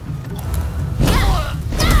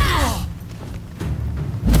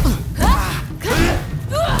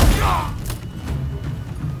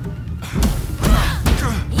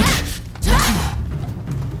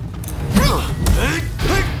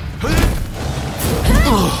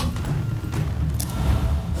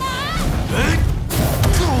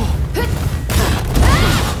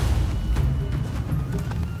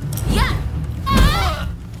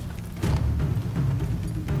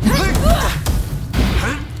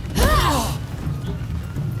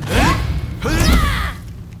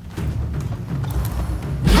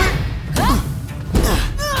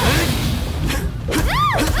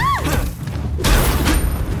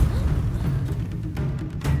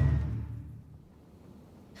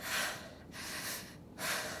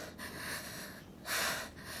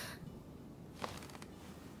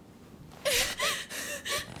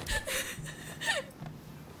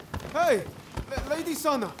 Hey, Lady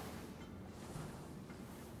Sana.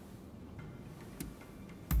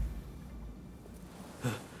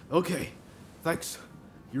 Okay, thanks.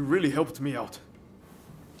 You really helped me out.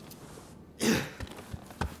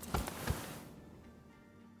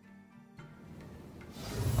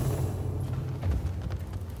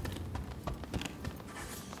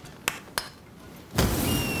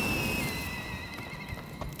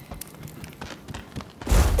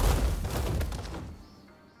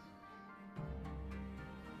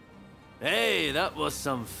 Hey, that was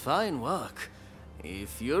some fine work.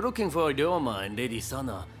 If you're looking for Ryoma and Lady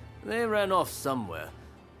Sana, they ran off somewhere.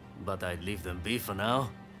 But I'd leave them be for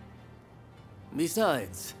now.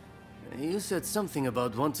 Besides, you said something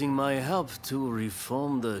about wanting my help to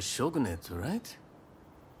reform the shogunate, right?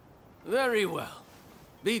 Very well.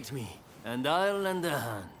 Beat me, and I'll lend a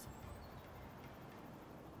hand.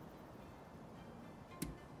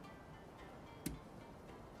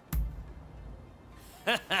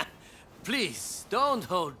 Please, don't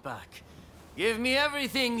hold back. Give me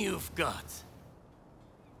everything you've got.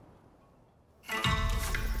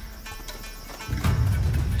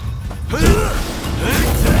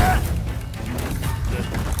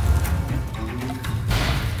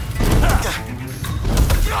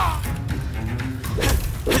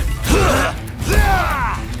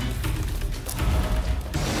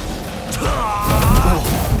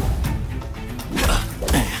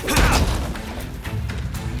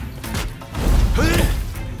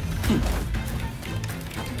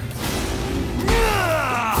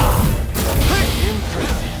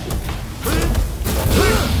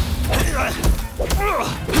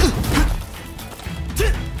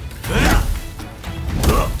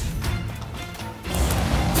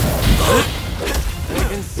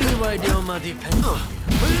 Depends on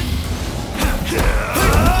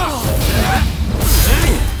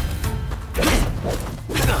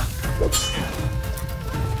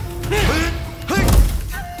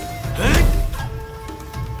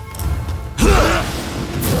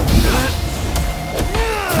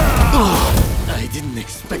I didn't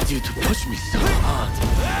expect you to push me so hard.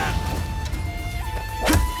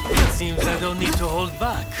 It seems I don't need to hold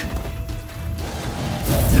back.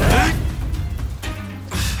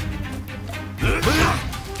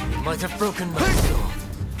 You might have broken my sword,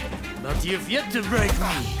 but you've yet to break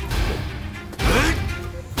me.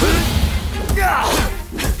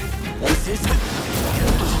 This isn't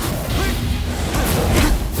good.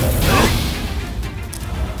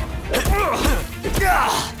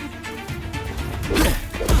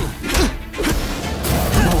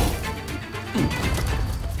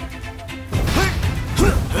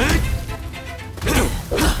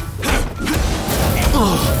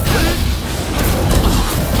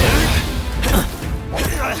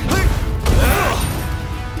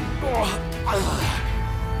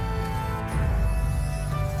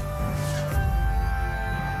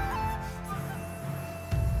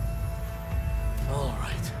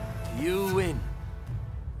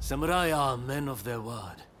 Samurai are men of their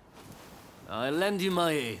word. I'll lend you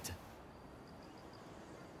my aid.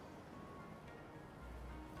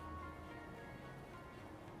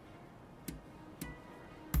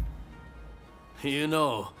 You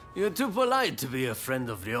know, you're too polite to be a friend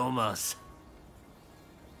of Ryoma's.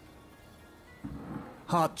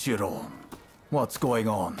 Hachiro, what's going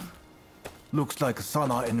on? Looks like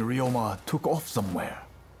Sana and Ryoma took off somewhere.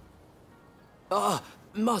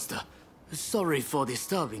 Master. Sorry for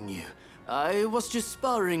disturbing you. I was just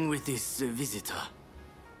sparring with this visitor.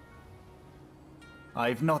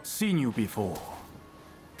 I've not seen you before.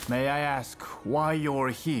 May I ask why you're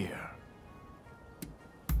here?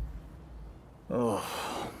 Oh,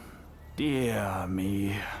 dear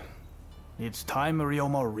me. It's time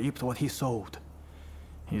Ryoma reaped what he sowed.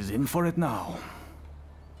 He's in for it now.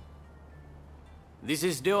 This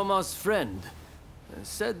is Ryoma's friend.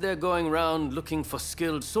 Said they're going around looking for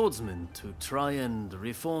skilled swordsmen to try and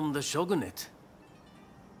reform the shogunate.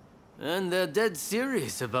 And they're dead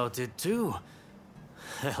serious about it too.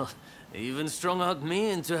 Hell, even strung out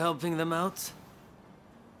me into helping them out.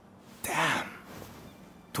 Damn.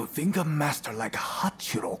 To think a master like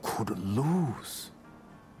Hachiro could lose.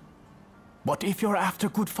 But if you're after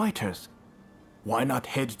good fighters, why not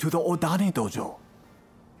head to the Odani dojo?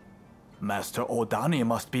 Master Odani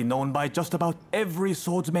must be known by just about every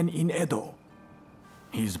swordsman in Edo.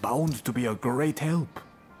 He's bound to be a great help.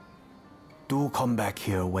 Do come back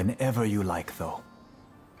here whenever you like, though.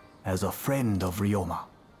 As a friend of Ryoma,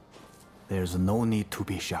 there's no need to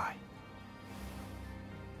be shy.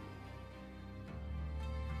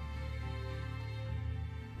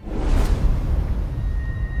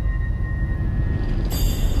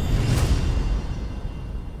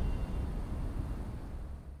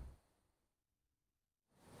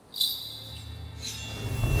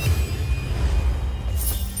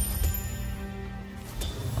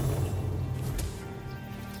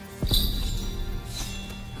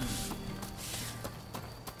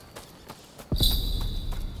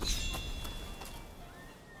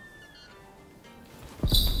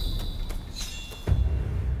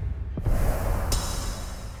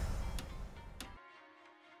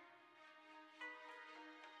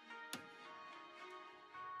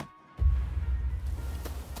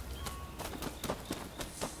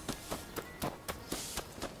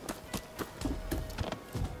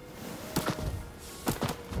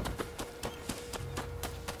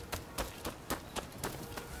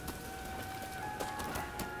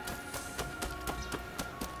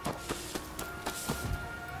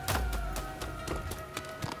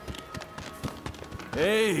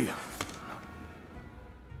 Hey!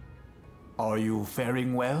 Are you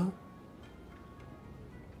faring well?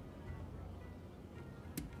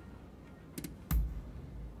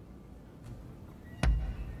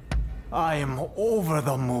 I'm over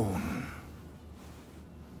the moon.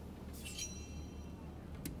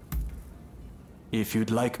 If you'd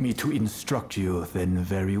like me to instruct you, then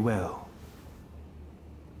very well.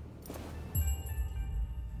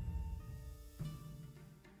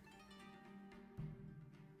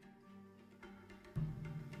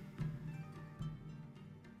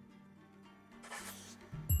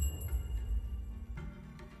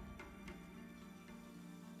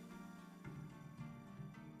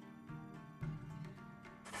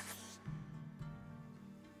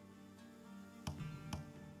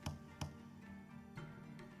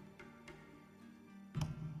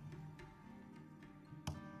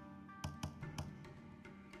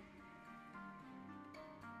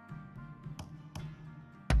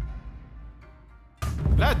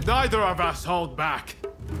 Let neither of us hold back.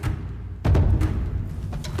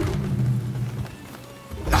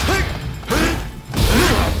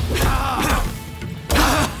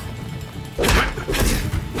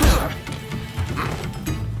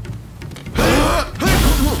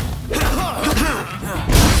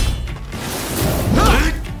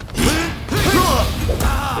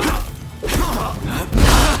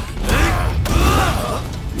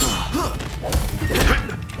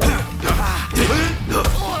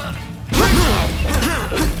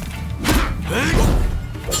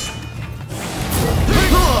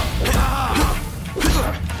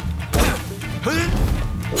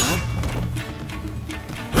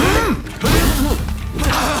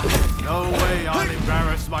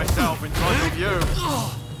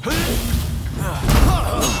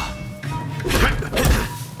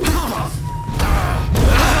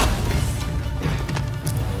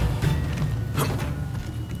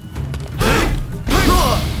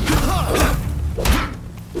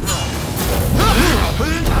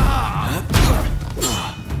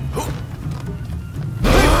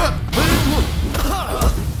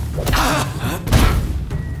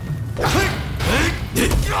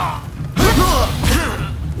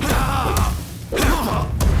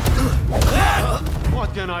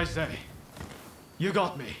 What can I say? You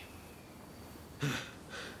got me.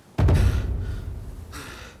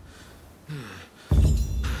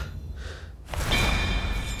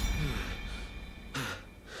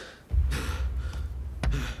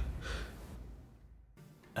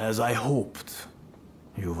 As I hoped,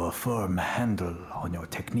 you've a firm handle on your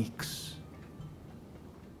techniques.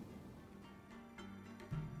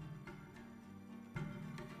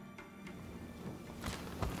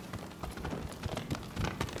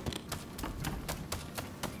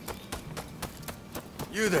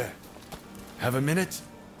 You there. Have a minute?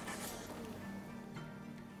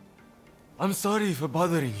 I'm sorry for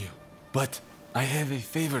bothering you, but I have a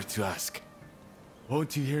favor to ask.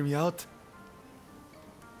 Won't you hear me out?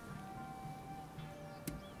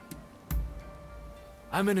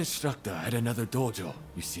 I'm an instructor at another dojo,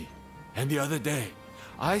 you see. And the other day,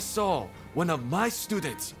 I saw one of my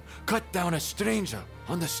students cut down a stranger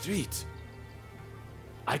on the street.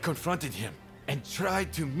 I confronted him and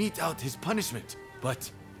tried to mete out his punishment,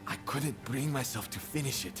 but I couldn't bring myself to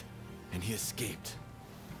finish it, and he escaped.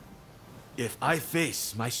 If I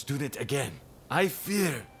face my student again, I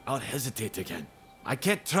fear I'll hesitate again. I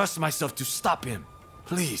can't trust myself to stop him.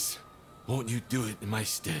 Please, won't you do it in my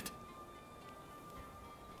stead?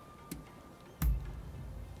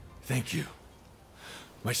 Thank you.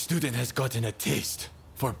 My student has gotten a taste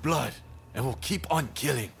for blood and will keep on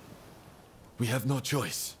killing. We have no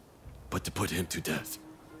choice but to put him to death.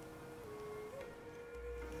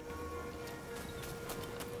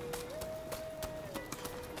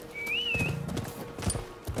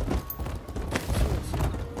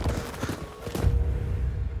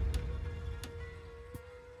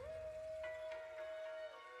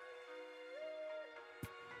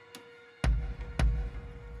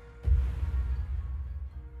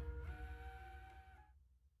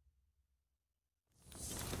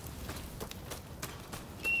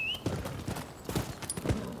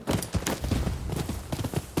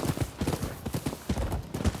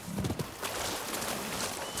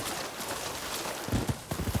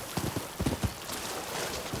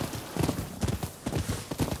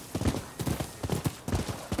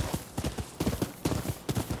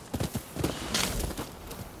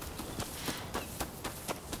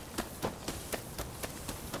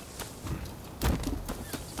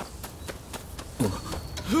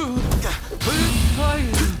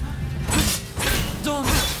 Don't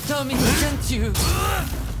tell me he sent you.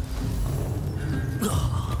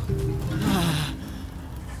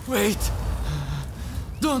 Wait.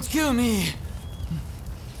 Don't kill me.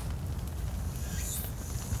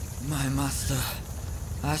 My master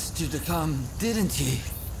asked you to come, didn't he?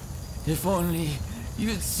 If only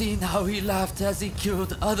you'd seen how he laughed as he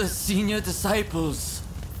killed other senior disciples.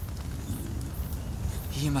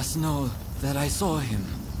 He must know that I saw him.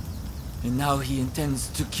 And now he intends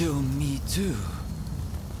to kill me too.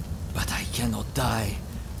 But I cannot die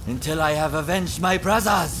until I have avenged my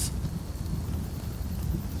brothers!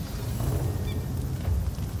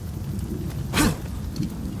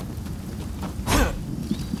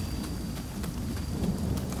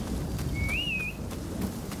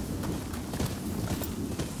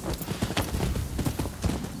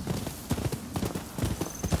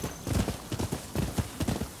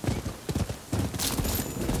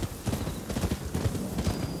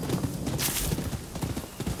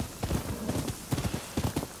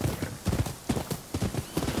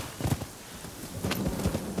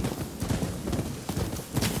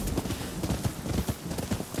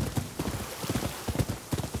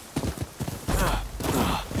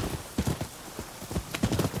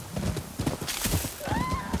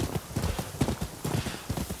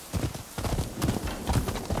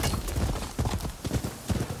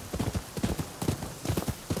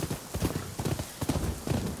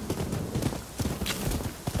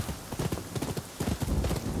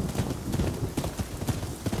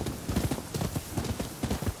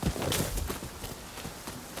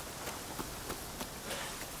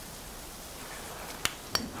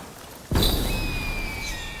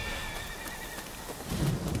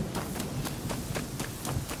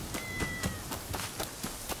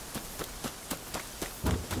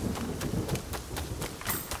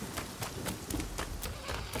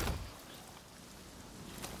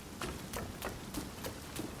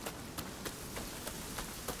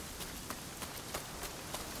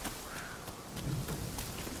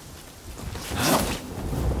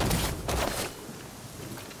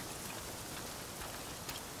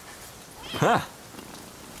 Huh.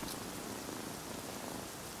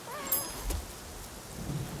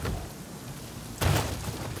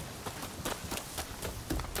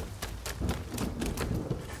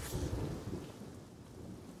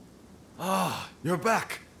 Ah, you're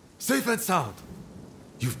back. Safe and sound.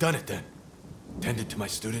 You've done it then. Tended to my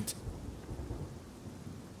student.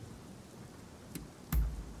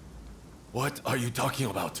 What are you talking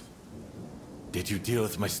about? Did you deal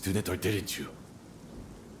with my student or didn't you?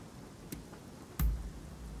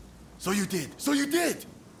 So you did! So you did!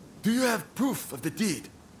 Do you have proof of the deed,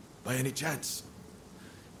 by any chance?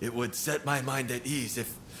 It would set my mind at ease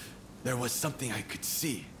if there was something I could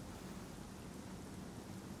see.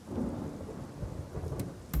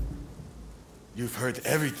 You've heard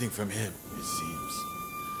everything from him, it seems.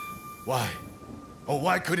 Why? Or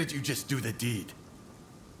why couldn't you just do the deed?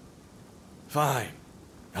 Fine.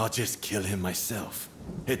 I'll just kill him myself.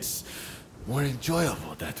 It's more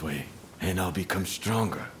enjoyable that way, and I'll become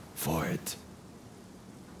stronger for it.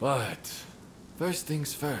 But first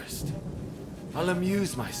things first, I'll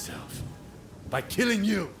amuse myself by killing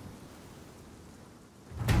you.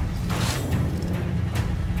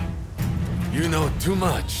 You know too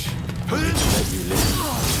much. Let you live.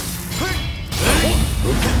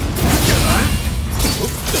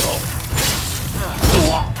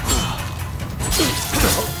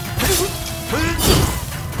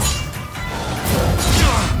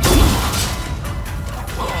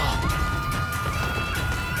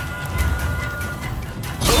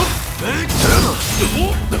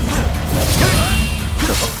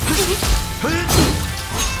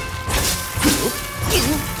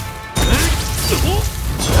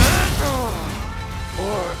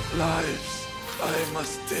 More lives. I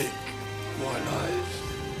must take more lives.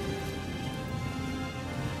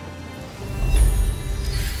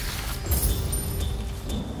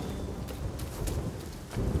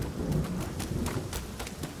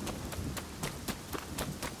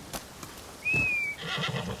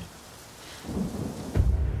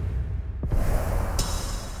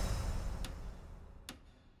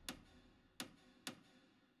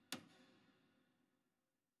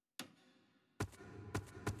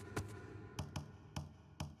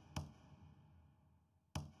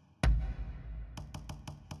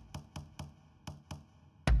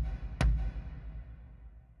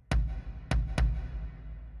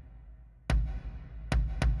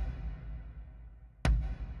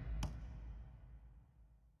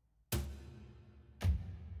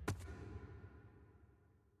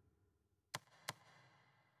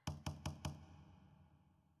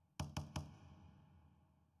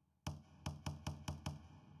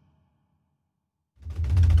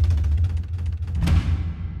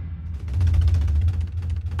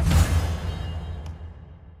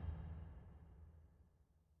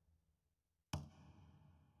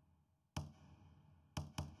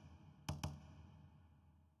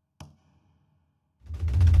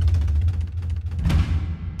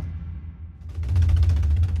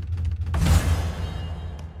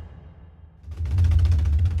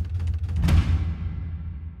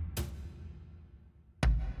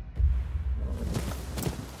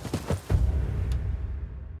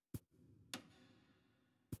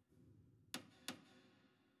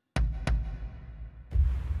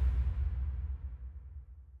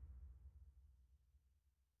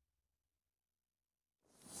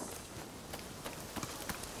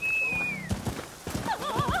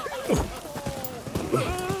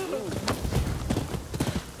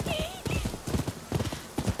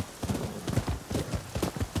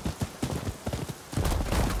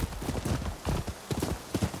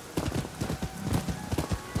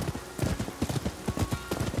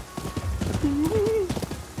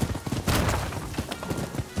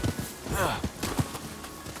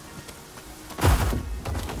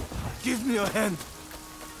 Give me your hand.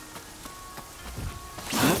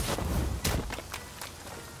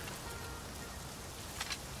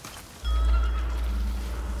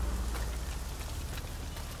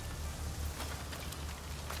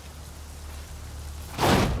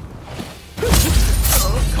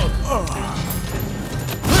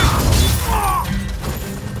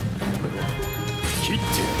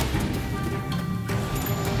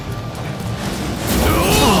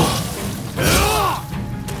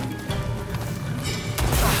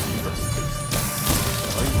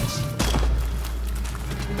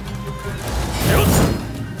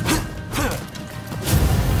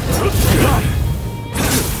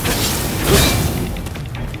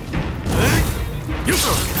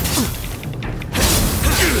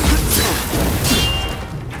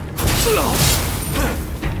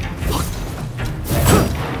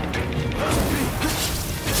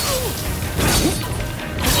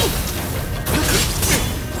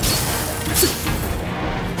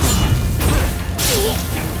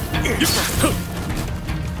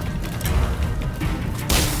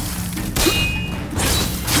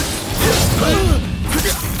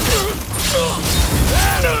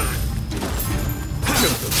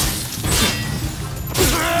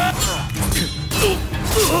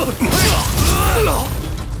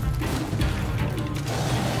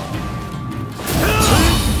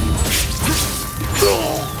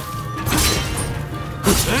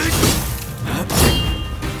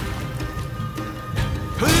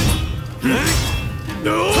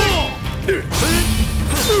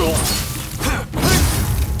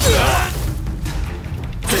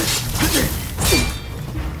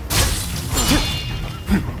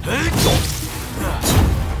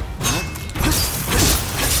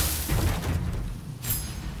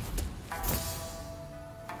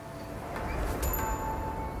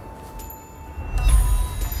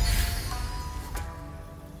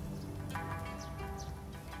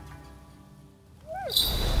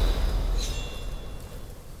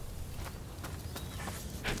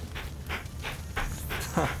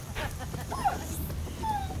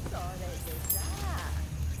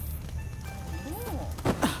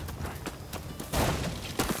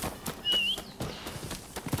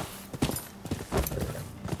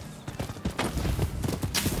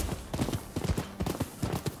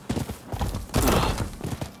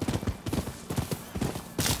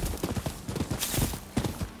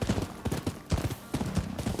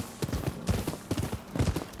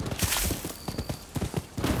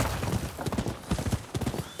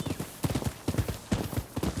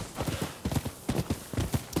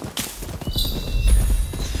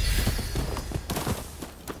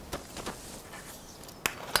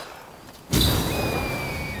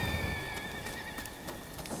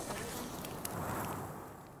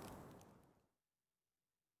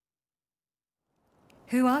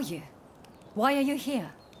 Who are you? Why are you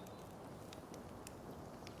here?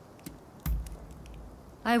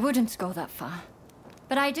 I wouldn't go that far,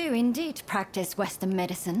 but I do indeed practice Western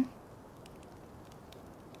medicine.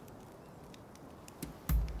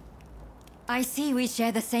 I see we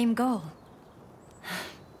share the same goal.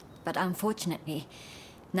 But unfortunately,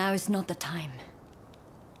 now is not the time.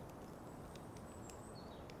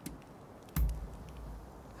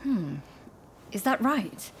 Is that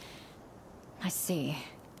right? I see.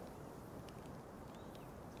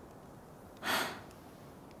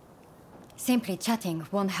 Simply chatting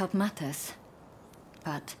won't help matters.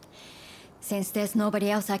 But since there's nobody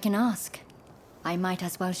else I can ask, I might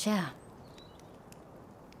as well share.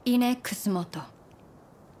 Ine Kusumoto.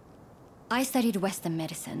 I studied Western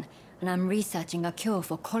medicine, and I'm researching a cure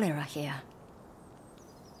for cholera here.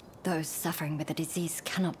 Those suffering with the disease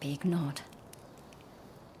cannot be ignored.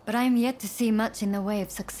 But I am yet to see much in the way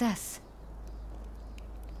of success.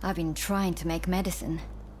 I've been trying to make medicine,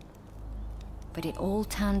 but it all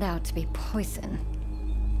turned out to be poison.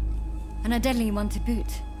 And a deadly one to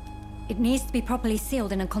boot. It needs to be properly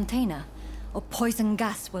sealed in a container, or poison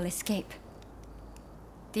gas will escape.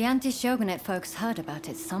 The anti-shogunate folks heard about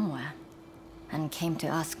it somewhere, and came to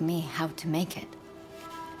ask me how to make it.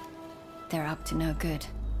 They're up to no good,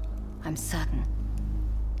 I'm certain.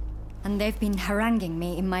 And they've been haranguing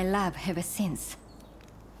me in my lab ever since.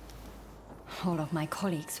 All of my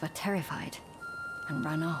colleagues were terrified, and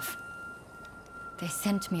ran off. They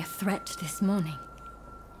sent me a threat this morning.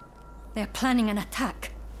 They're planning an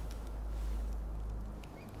attack.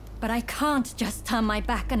 But I can't just turn my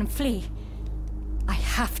back and flee. I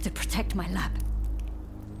have to protect my lab.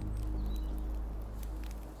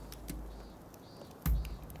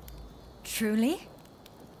 Truly?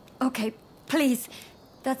 Okay, please.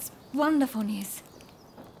 That's wonderful news.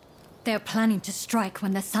 They're planning to strike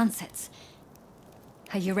when the sun sets.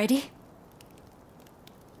 Are you ready?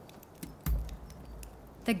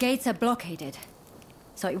 The gates are blockaded,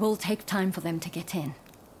 so it will take time for them to get in.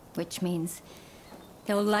 Which means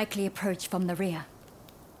they'll likely approach from the rear.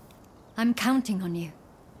 I'm counting on you.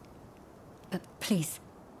 But please,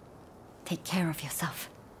 take care of yourself.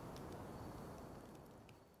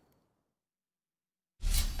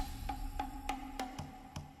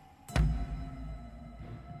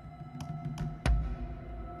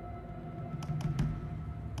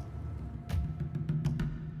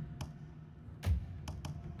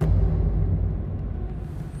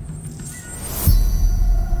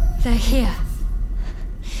 They're here.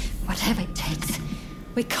 Whatever it takes.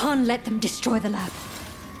 We can't let them destroy the lab.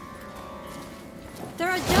 There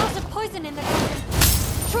are jars of poison in the garden.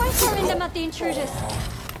 Try throwing them at the intruders.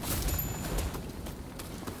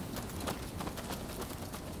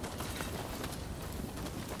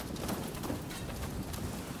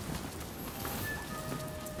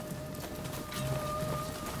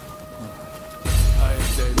 I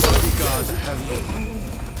say, let God have your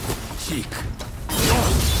cheek.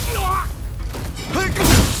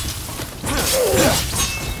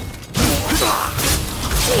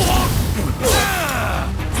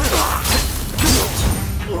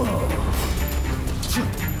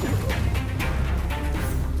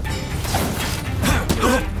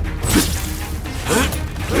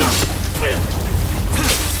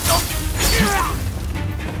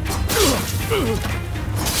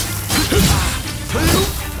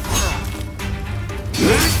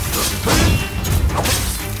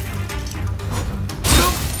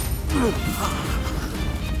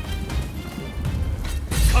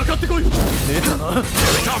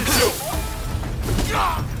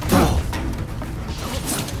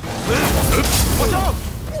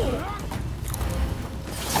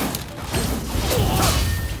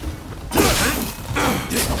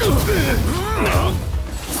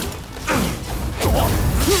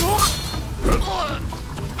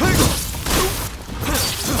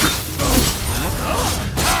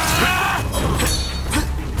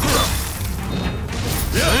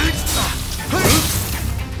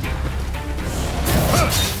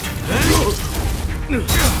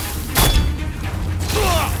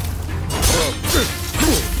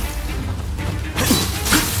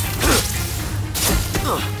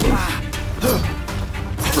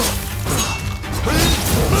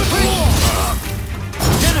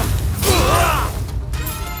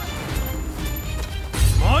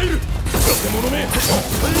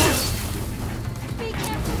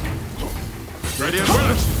 Ready and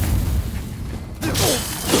willing.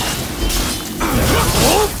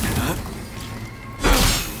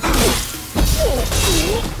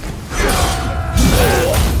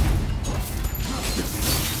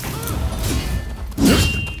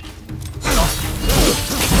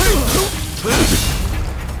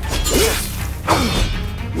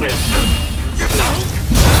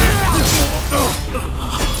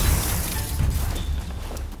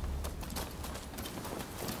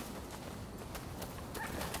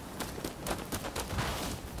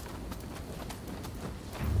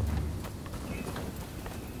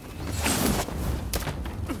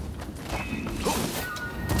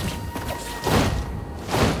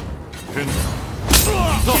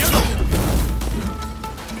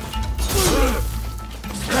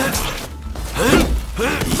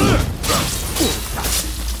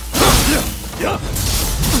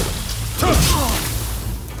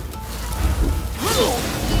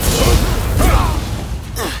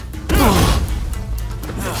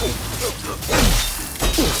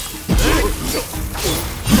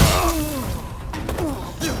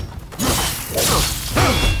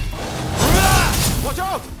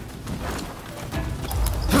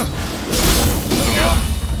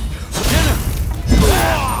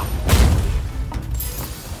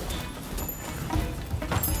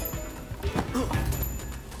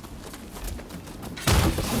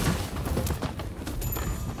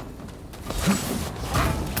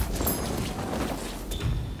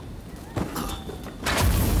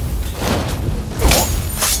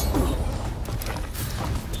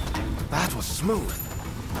 smooth.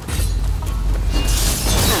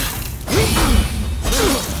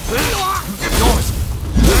 Yours!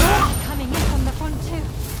 Coming in from the front too.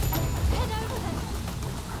 Head over them.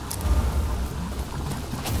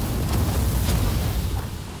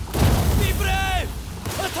 Be brave!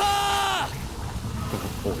 Attack!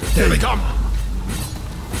 Here they come!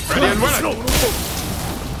 Ready and willing!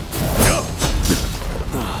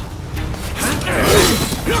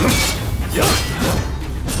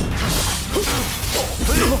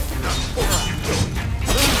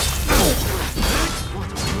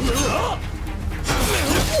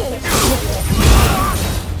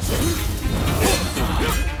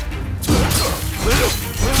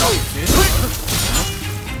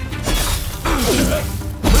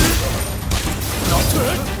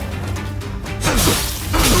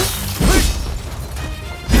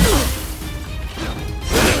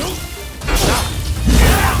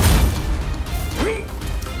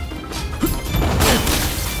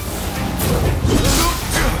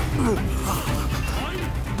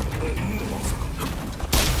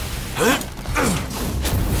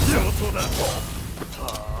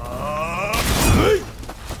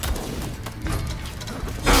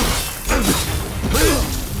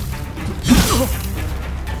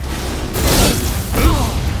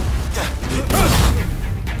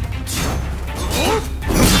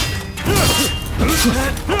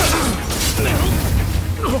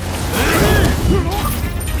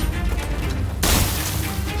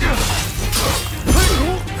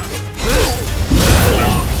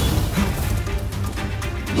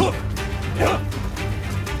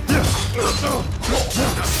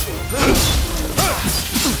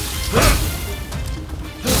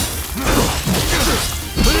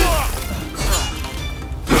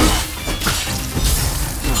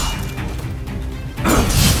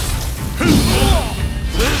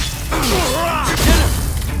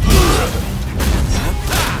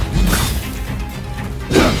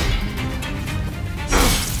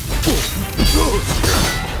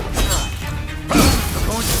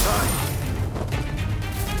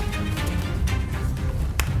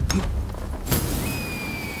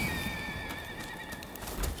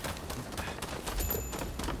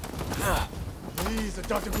 Please,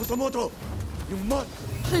 Dr. Kusamoto, you must.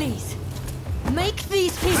 Please, make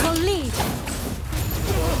these people leave.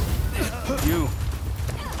 You,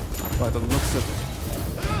 by the looks of it,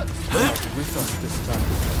 are with us this time.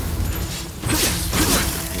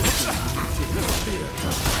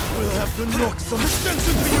 We'll have to knock some sense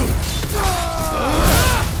into you.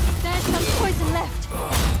 There's some poison left.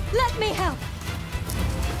 Let me help.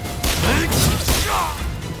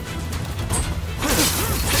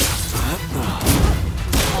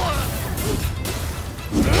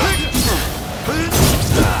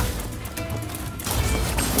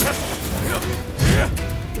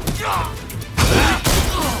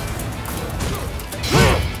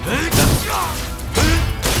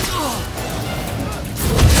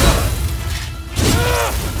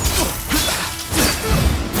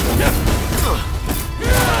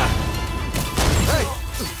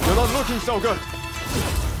 You're not looking so good.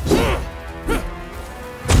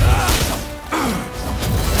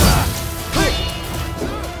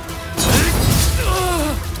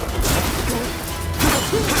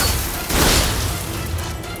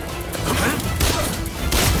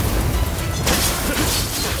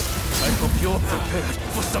 I hope you're prepared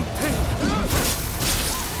for some pain.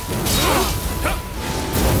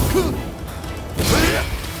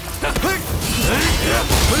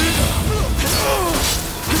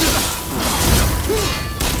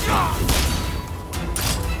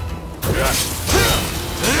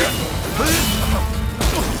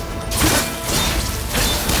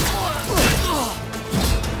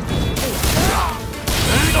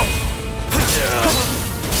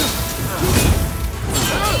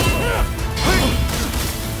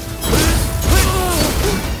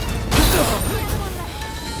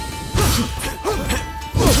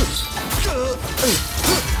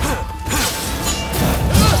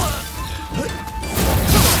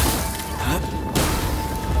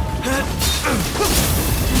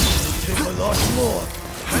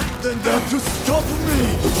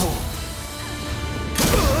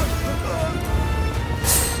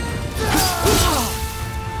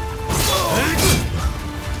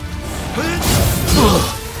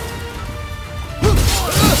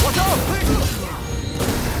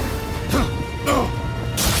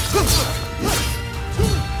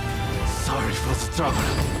 Sorry for the trouble.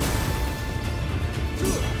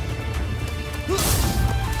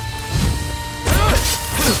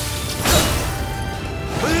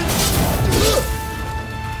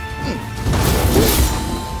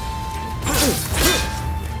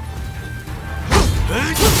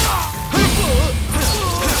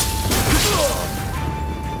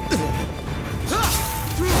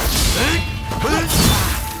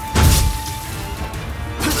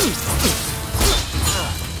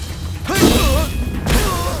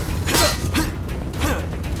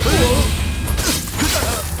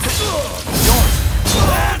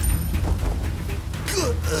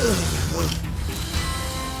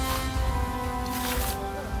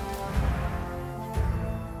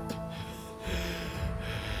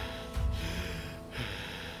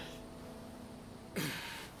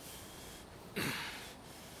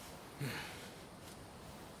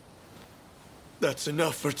 That's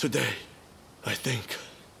enough for today, I think.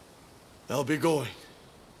 I'll be going.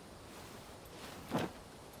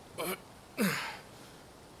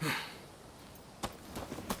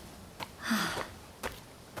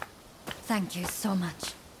 Thank you so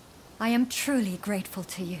much. I am truly grateful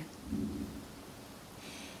to you.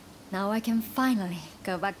 Now I can finally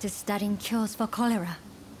go back to studying cures for cholera.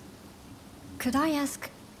 Could I ask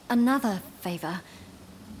another favor?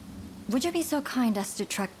 Would you be so kind as to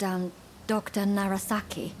track down Dr.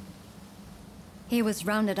 Narasaki? He was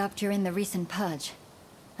rounded up during the recent purge,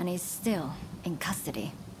 and he's still in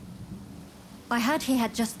custody. I heard he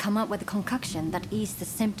had just come up with a concoction that eased the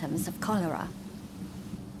symptoms of cholera.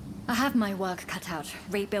 I have my work cut out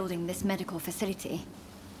rebuilding this medical facility.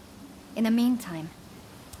 In the meantime,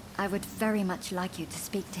 I would very much like you to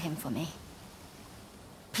speak to him for me.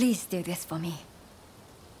 Please do this for me.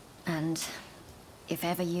 And if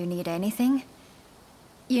ever you need anything,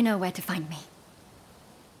 you know where to find me.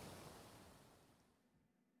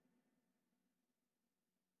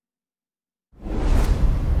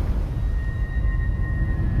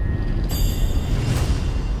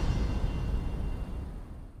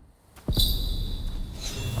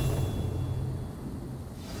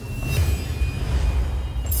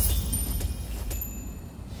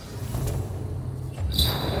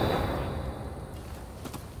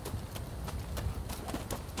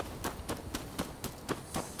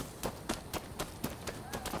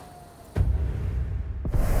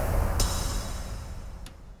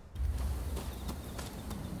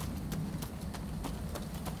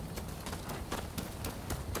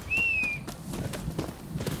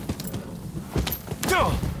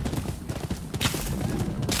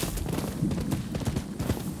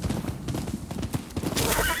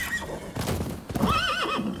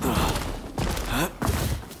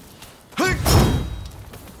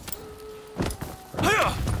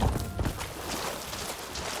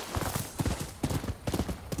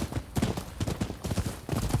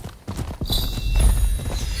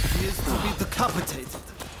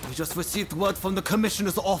 We just received word from the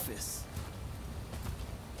Commissioner's office.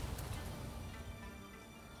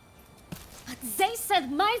 But they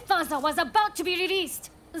said my father was about to be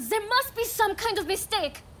released. There must be some kind of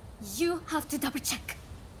mistake. You have to double check.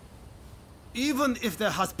 Even if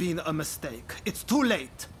there has been a mistake, it's too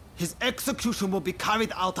late. His execution will be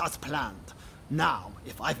carried out as planned. Now,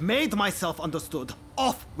 if I've made myself understood,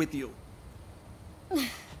 off with you.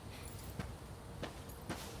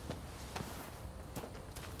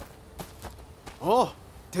 Oh,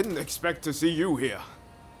 didn't expect to see you here.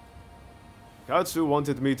 Katsu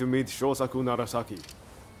wanted me to meet Shosaku Narasaki.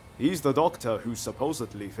 He's the doctor who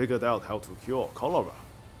supposedly figured out how to cure cholera.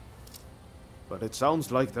 But it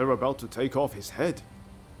sounds like they're about to take off his head.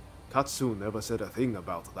 Katsu never said a thing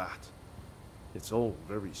about that. It's all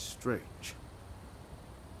very strange.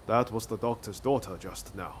 That was the doctor's daughter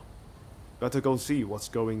just now. Better go see what's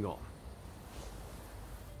going on.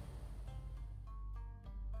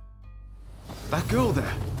 That girl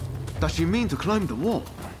there, does she mean to climb the wall?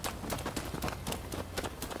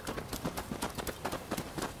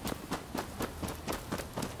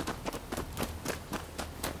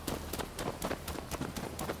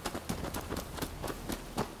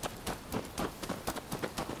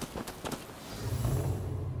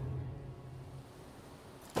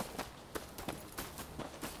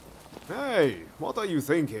 Hey, what are you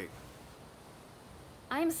thinking?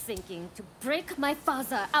 I'm thinking to break my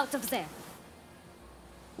father out of there.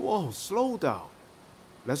 Whoa, slow down.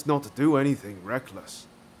 Let's not do anything reckless.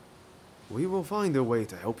 We will find a way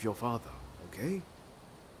to help your father, okay?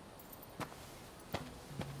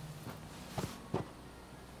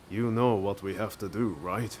 You know what we have to do,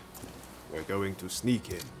 right? We're going to sneak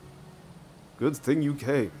in. Good thing you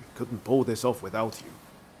came. Couldn't pull this off without you.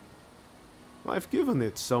 I've given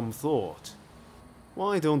it some thought.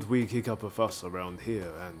 Why don't we kick up a fuss around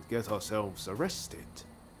here and get ourselves arrested?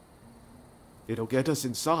 It'll get us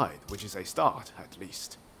inside, which is a start, at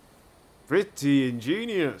least. Pretty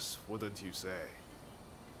ingenious, wouldn't you say?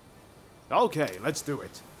 Okay, let's do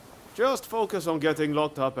it. Just focus on getting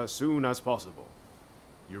locked up as soon as possible.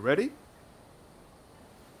 You ready?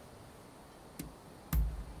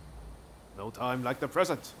 No time like the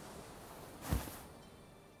present.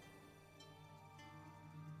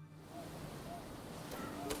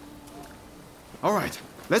 All right,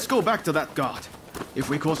 let's go back to that guard. If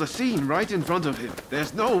we cause a scene right in front of him,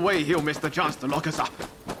 there's no way he'll miss the chance to lock us up.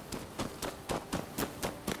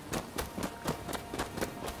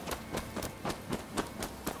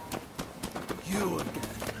 You again.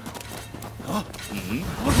 Huh?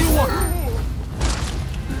 What do you want?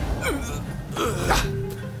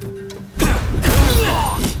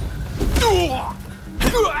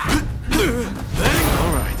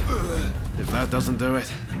 If that doesn't do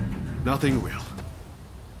it, nothing will.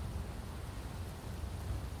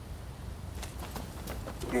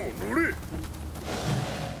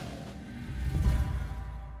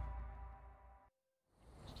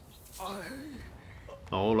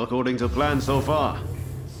 All according to plan so far.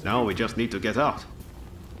 Now we just need to get out.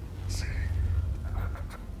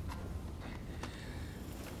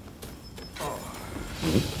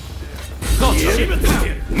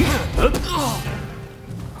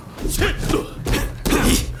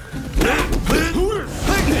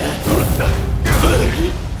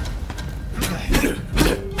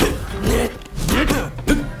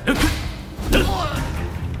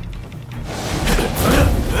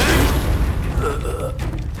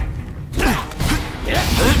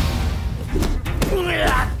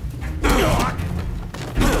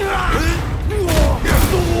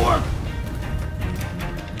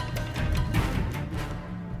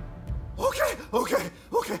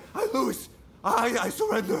 Okay, I lose. I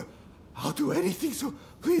surrender. I'll do anything, so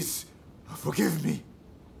please, forgive me.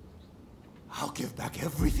 I'll give back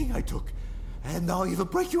everything I took, and I'll even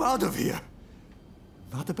break you out of here.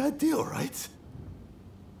 Not a bad deal, right?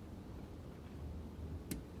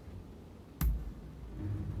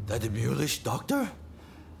 That mulish doctor?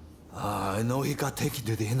 I know he got taken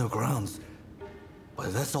to the inner grounds,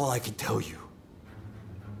 but that's all I can tell you.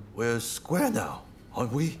 We're square now,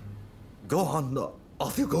 aren't we? Go on,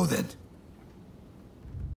 off you go then.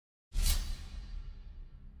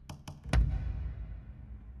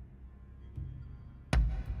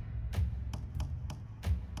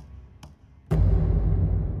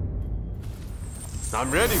 I'm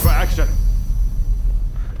ready for action.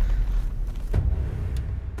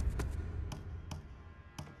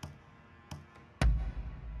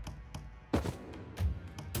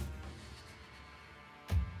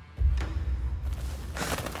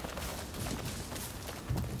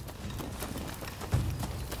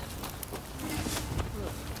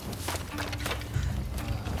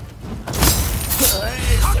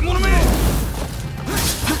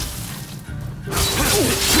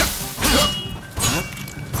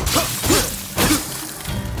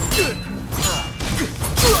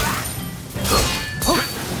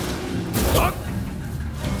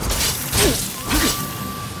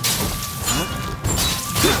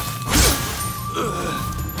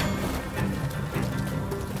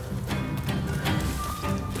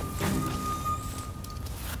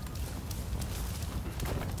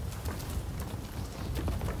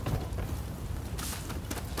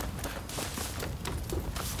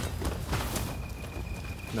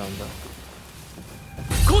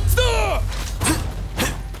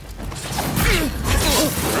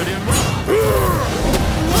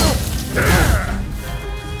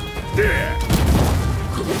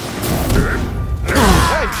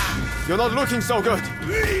 You're not looking so good.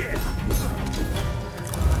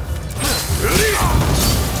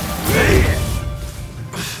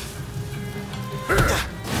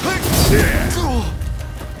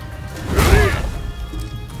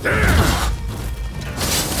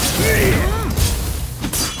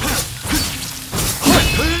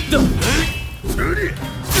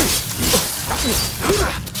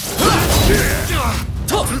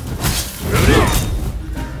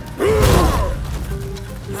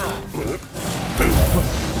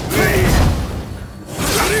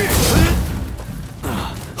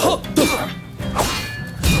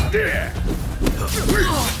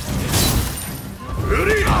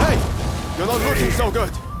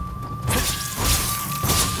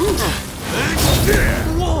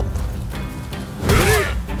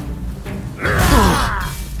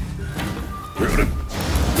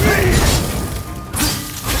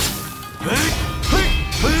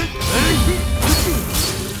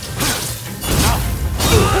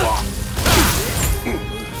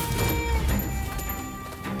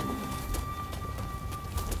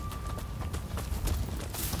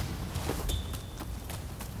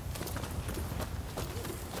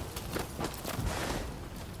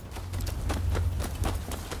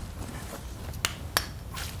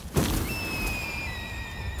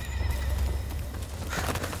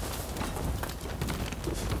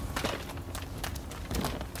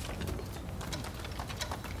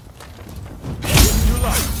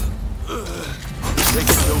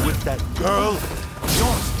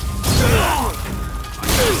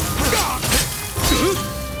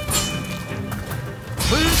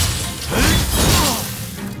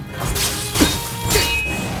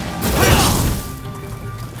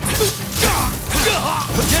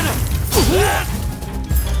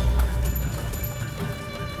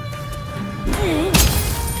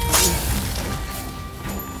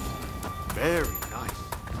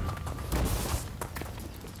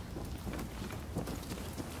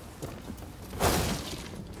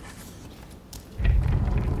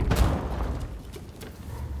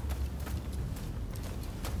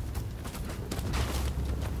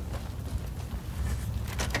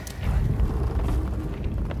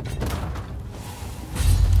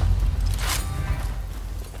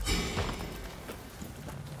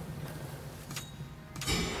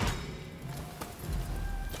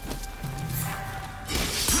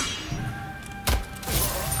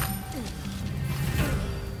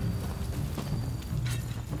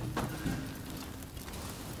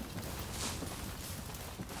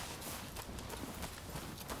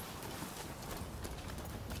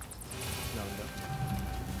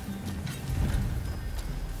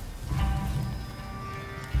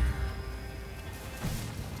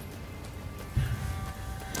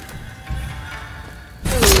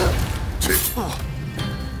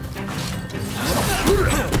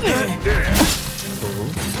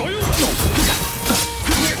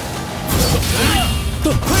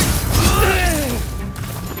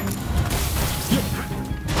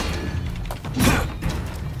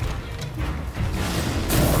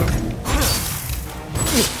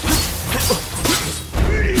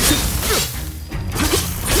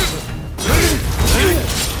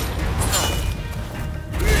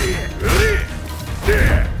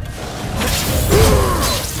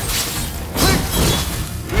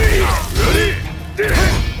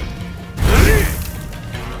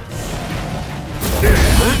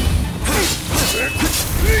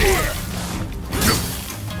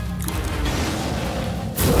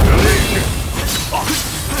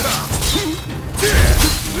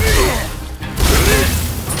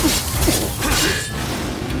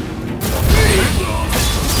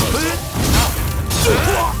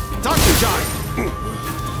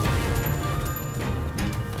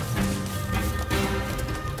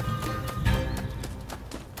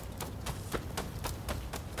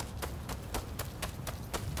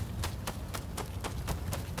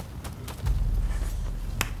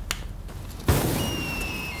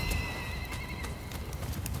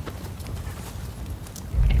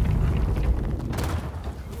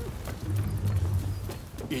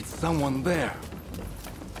 It's someone there.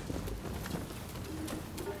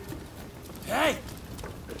 Hey!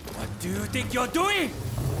 What do you think you're doing?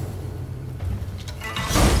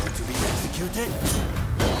 To be executed?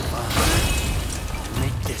 I'll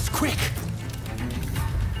make this quick.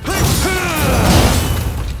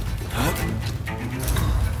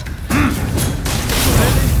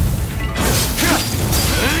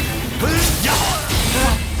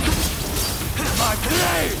 My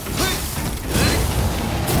blade!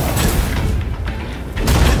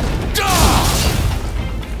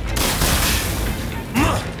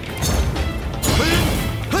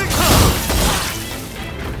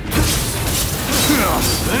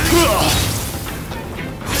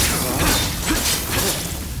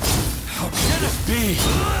 How can it be?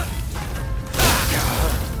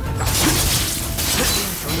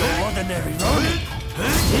 From no ordinary Ronin.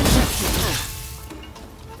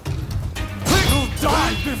 You'll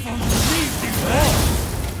die before you leave these walls.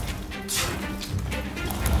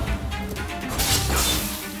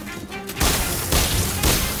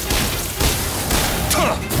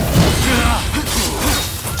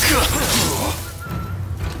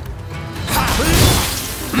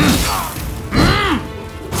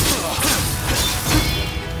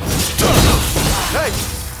 Hey!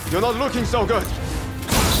 You're not looking so good!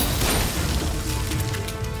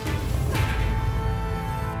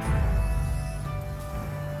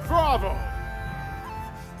 Bravo!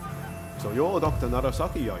 So you're Dr.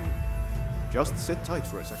 Narasaki, are you? Just sit tight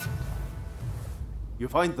for a second. You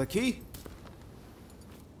find the key?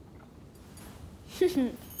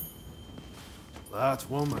 That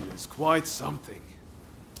woman is quite something.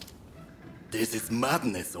 This is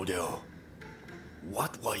madness, Odeo.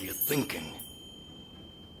 What were you thinking?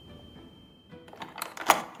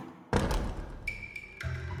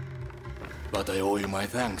 But I owe you my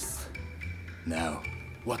thanks. Now,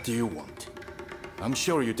 what do you want? I'm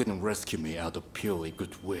sure you didn't rescue me out of purely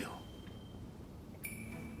goodwill.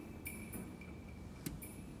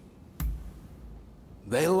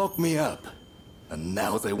 They locked me up, and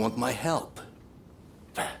now they want my help.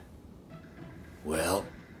 Well,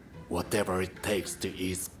 whatever it takes to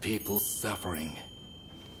ease people's suffering.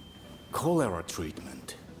 Cholera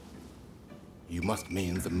treatment. You must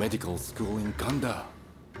mean the medical school in Kanda.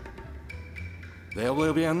 There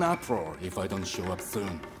will be an uproar if I don't show up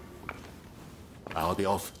soon. I'll be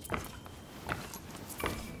off.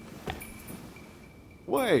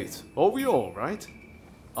 Wait, Ryo, right?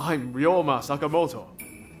 I'm Ryoma Sakamoto.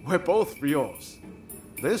 We're both Ryos.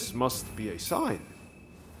 This must be a sign.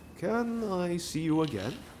 Can I see you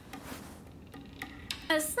again?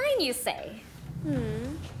 A sign, you say?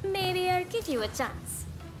 Maybe I'll give you a chance.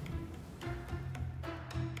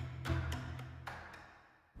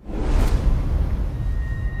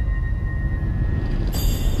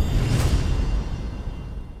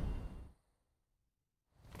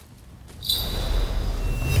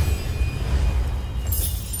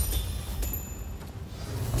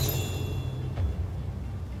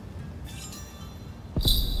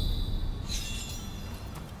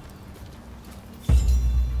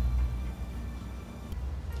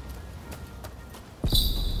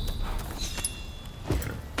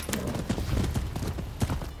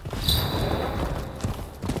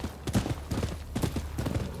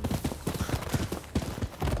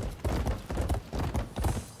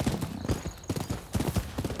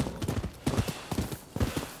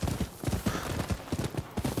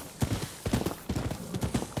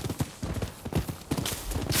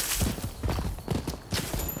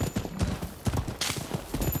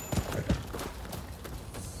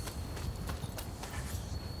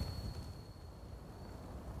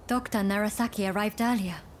 Dr. Narasaki arrived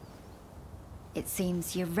earlier. It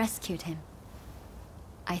seems you rescued him.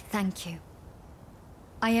 I thank you.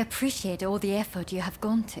 I appreciate all the effort you have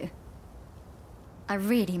gone to. I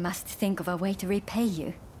really must think of a way to repay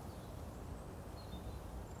you.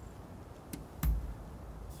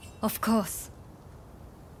 Of course.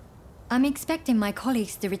 I'm expecting my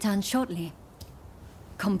colleagues to return shortly.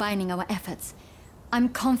 Combining our efforts, I'm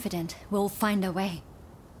confident we'll find a way.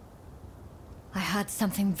 I heard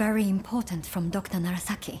something very important from Dr.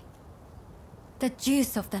 Narasaki. The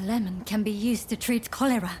juice of the lemon can be used to treat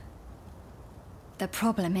cholera. The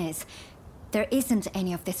problem is, there isn't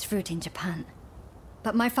any of this fruit in Japan.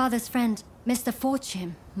 But my father's friend, Mr.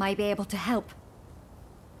 Fortune, might be able to help.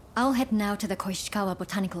 I'll head now to the Koishikawa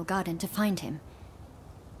Botanical Garden to find him.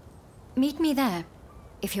 Meet me there,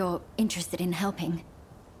 if you're interested in helping.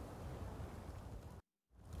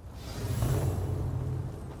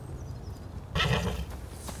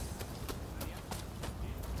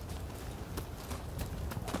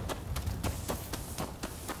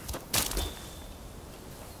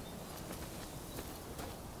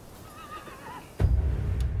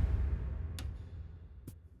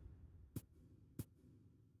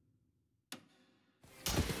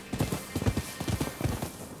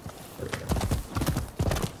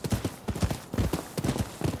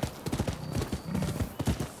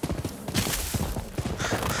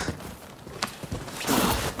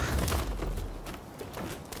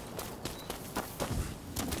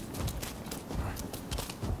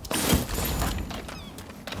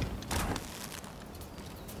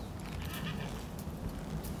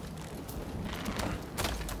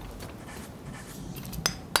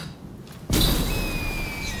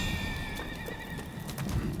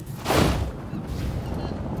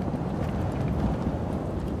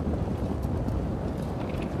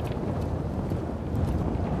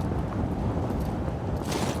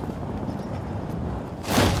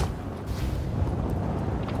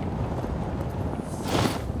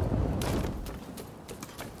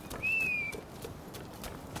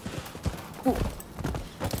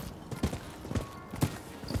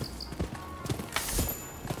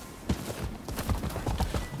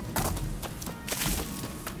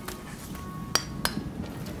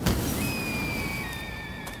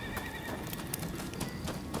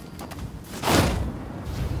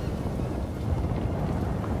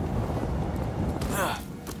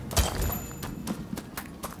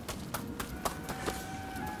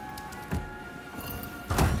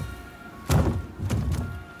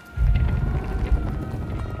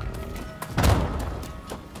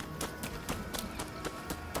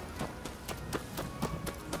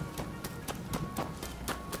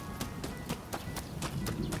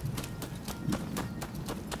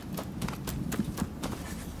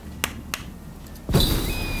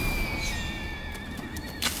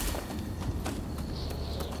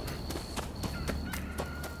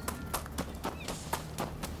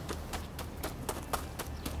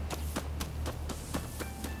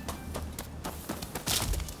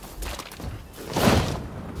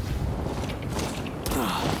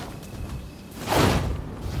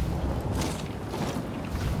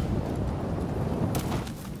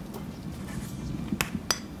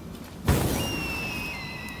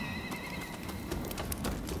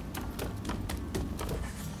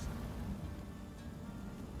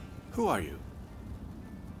 Who are you?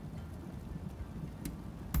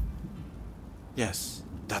 Yes,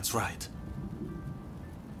 that's right.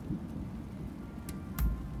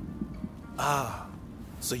 Ah,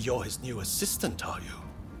 so you're his new assistant, are you?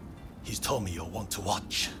 He's told me you'll want to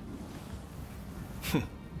watch.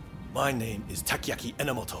 My name is Takeaki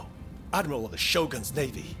Enomoto, Admiral of the Shogun's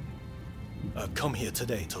Navy. I've come here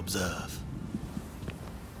today to observe.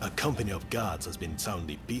 A company of guards has been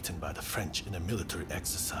soundly beaten by the French in a military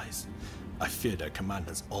exercise. I fear their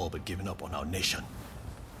commanders all but given up on our nation.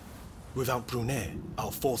 Without Brunei,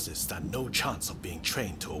 our forces stand no chance of being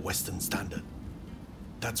trained to a Western standard.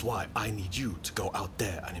 That's why I need you to go out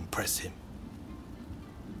there and impress him.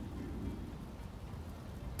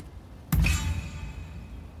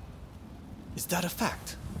 Is that a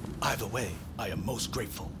fact? Either way, I am most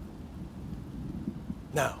grateful.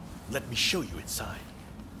 Now, let me show you inside.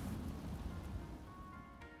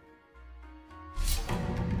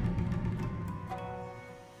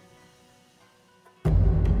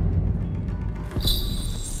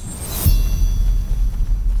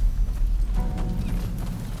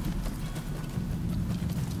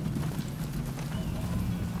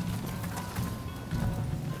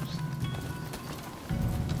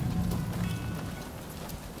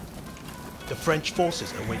 The French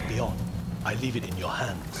forces await beyond. I leave it in your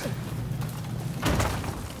hands.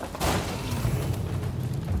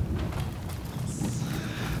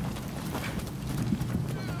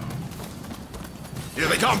 Here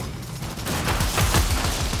they come!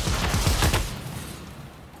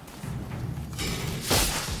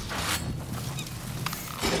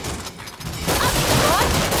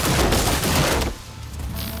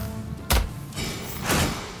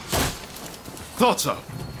 Thought so.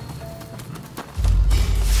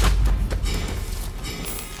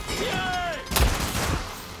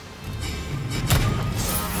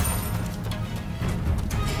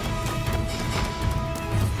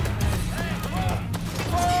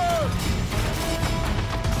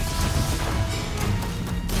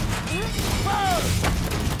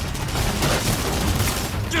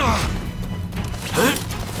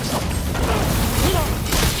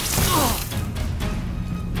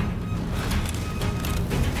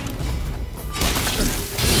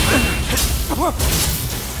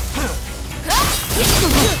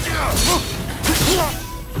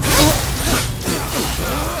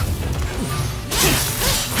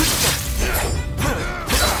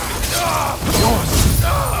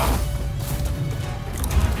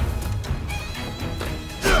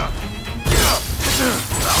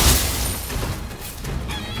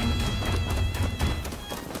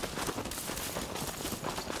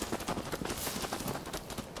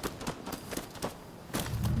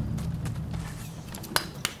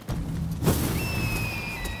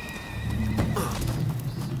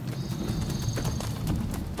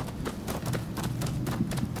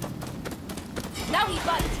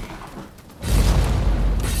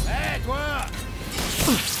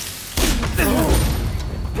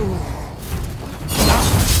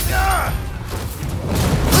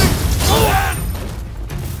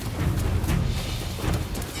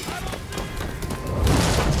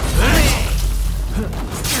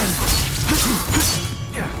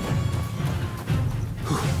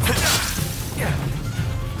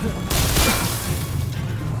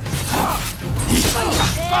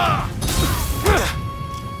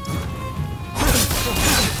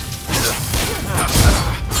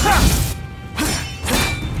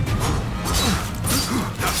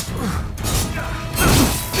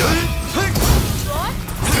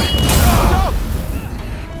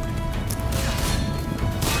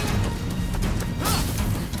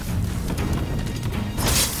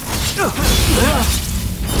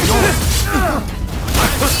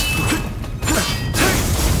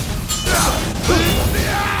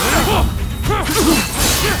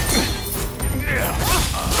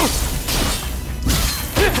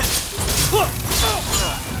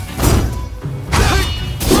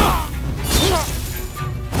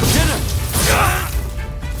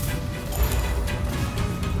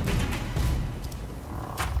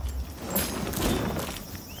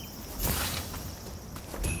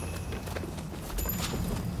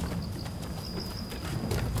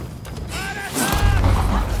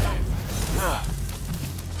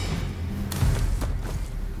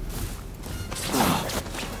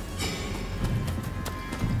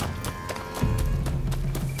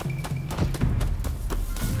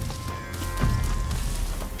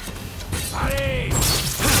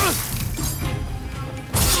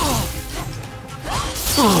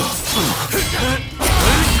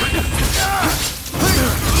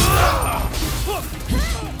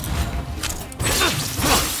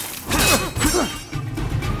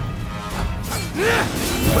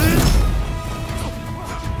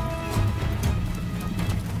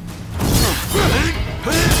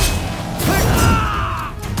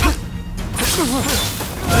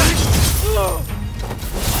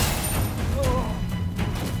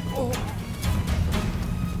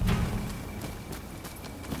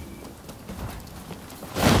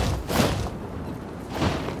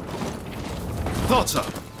 Thought so.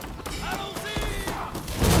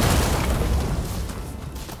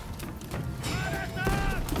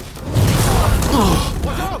 Watch out!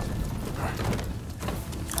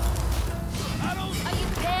 Are you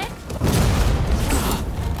prepared?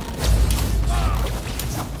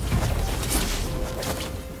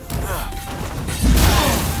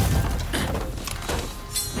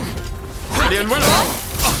 Ready and willing!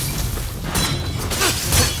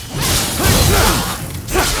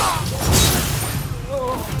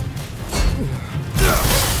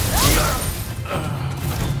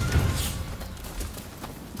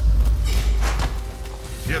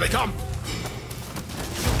 Here they come!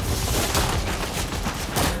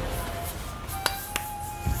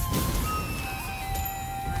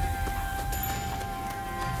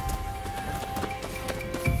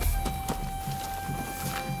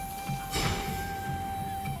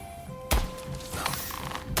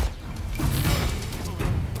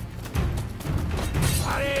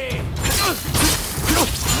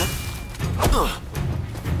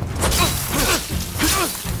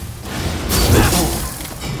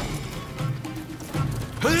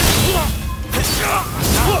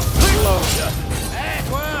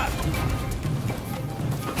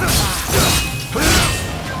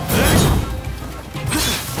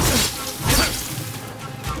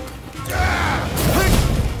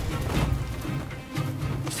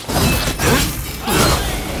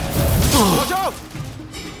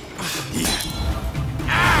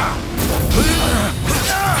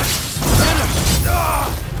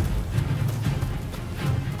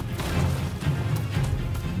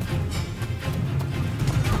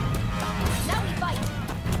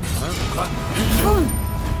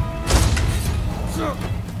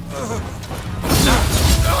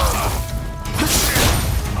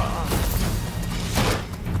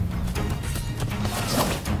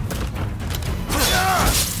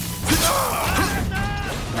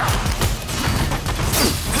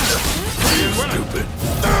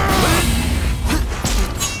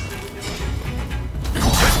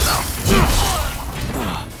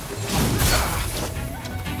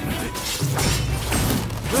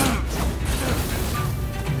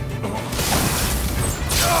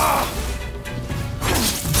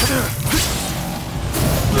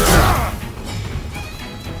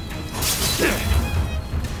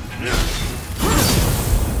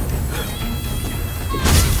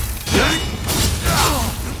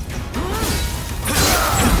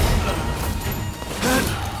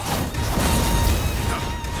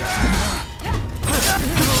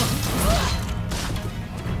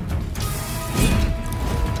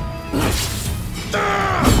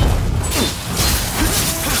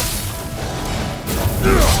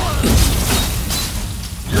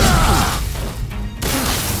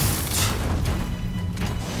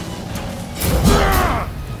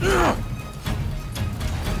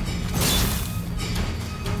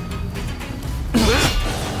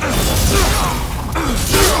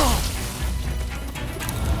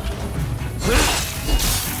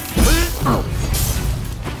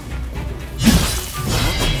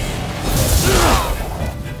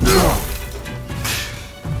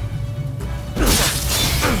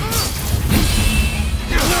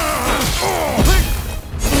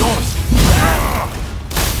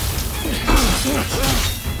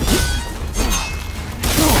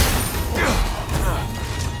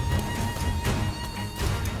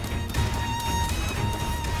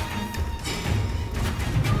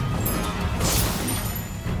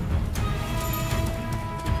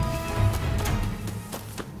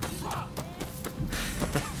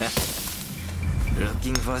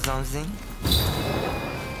 Looking for something?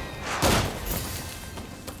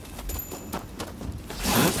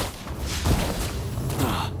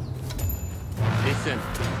 Listen,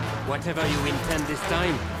 whatever you intend this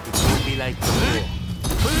time, it won't be like before.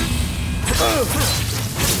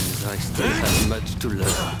 Seems I still have much to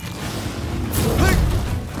learn.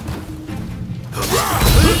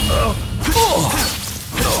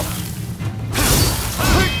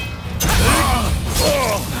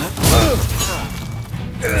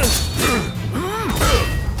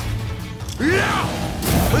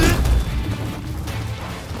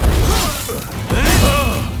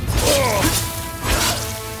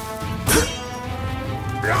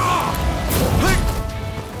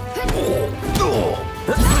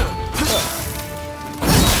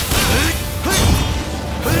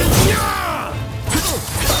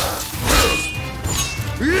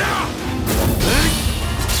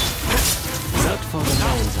 Not for the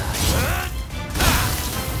mind's eye.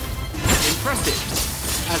 Impressive,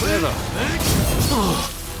 as ever.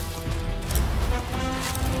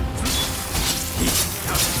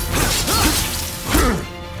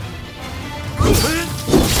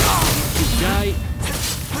 Guy,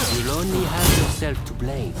 you'll only have yourself to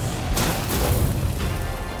blame.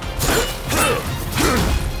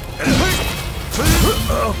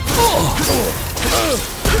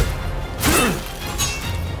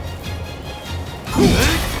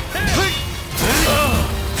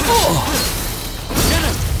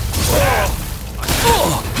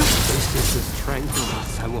 This is the strength of our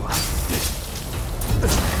samurai.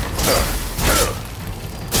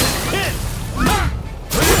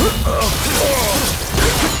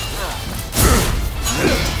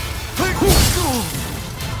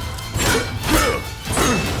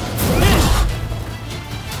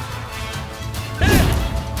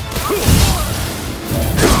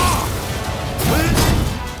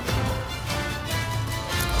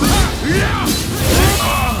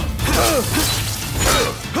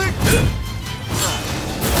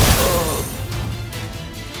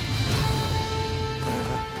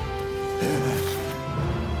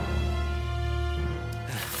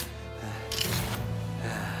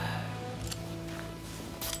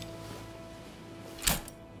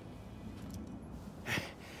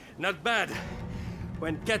 Not bad.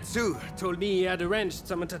 When Katsu told me he had arranged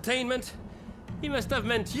some entertainment, he must have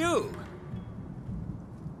meant you.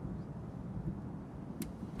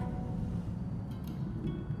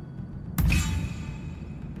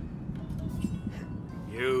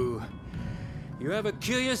 You have a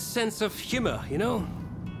curious sense of humor, you know?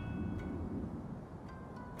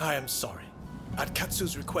 I am sorry. At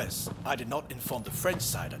Katsu's request, I did not inform the French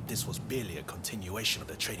side that this was merely a continuation of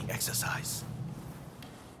the training exercise.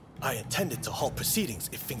 I intended to halt proceedings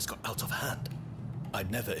if things got out of hand. I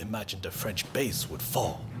never imagined the French base would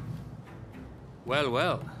fall. Well,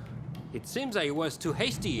 well. It seems I was too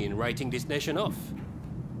hasty in writing this nation off.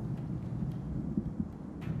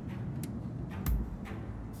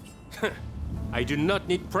 I do not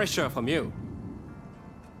need pressure from you.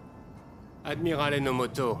 Admiral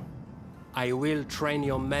Enomoto, I will train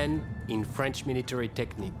your men in French military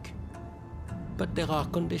technique. But there are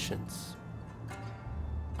conditions.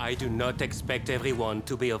 I do not expect everyone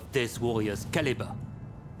to be of this warrior's caliber,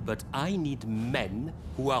 but I need men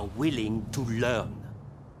who are willing to learn.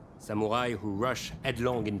 Samurai who rush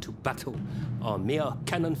headlong into battle are mere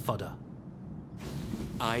cannon fodder.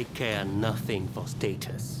 I care nothing for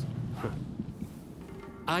status.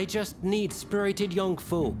 I just need spirited young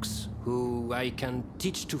folks who I can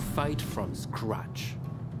teach to fight from scratch.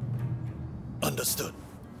 Understood.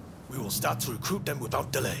 We will start to recruit them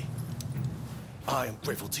without delay. I am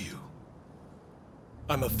grateful to you.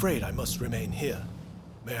 I'm afraid I must remain here.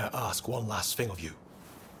 May I ask one last thing of you?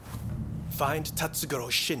 Find Tatsugoro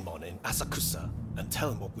Shinmon in Asakusa and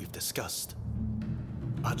tell him what we've discussed.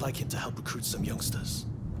 I'd like him to help recruit some youngsters.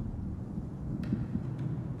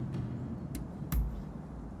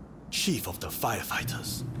 Chief of the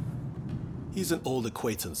firefighters. He's an old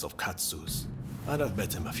acquaintance of Katsu's, and I've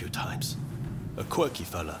met him a few times. A quirky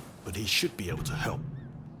fella, but he should be able to help.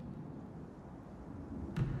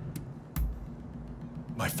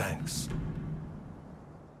 My thanks.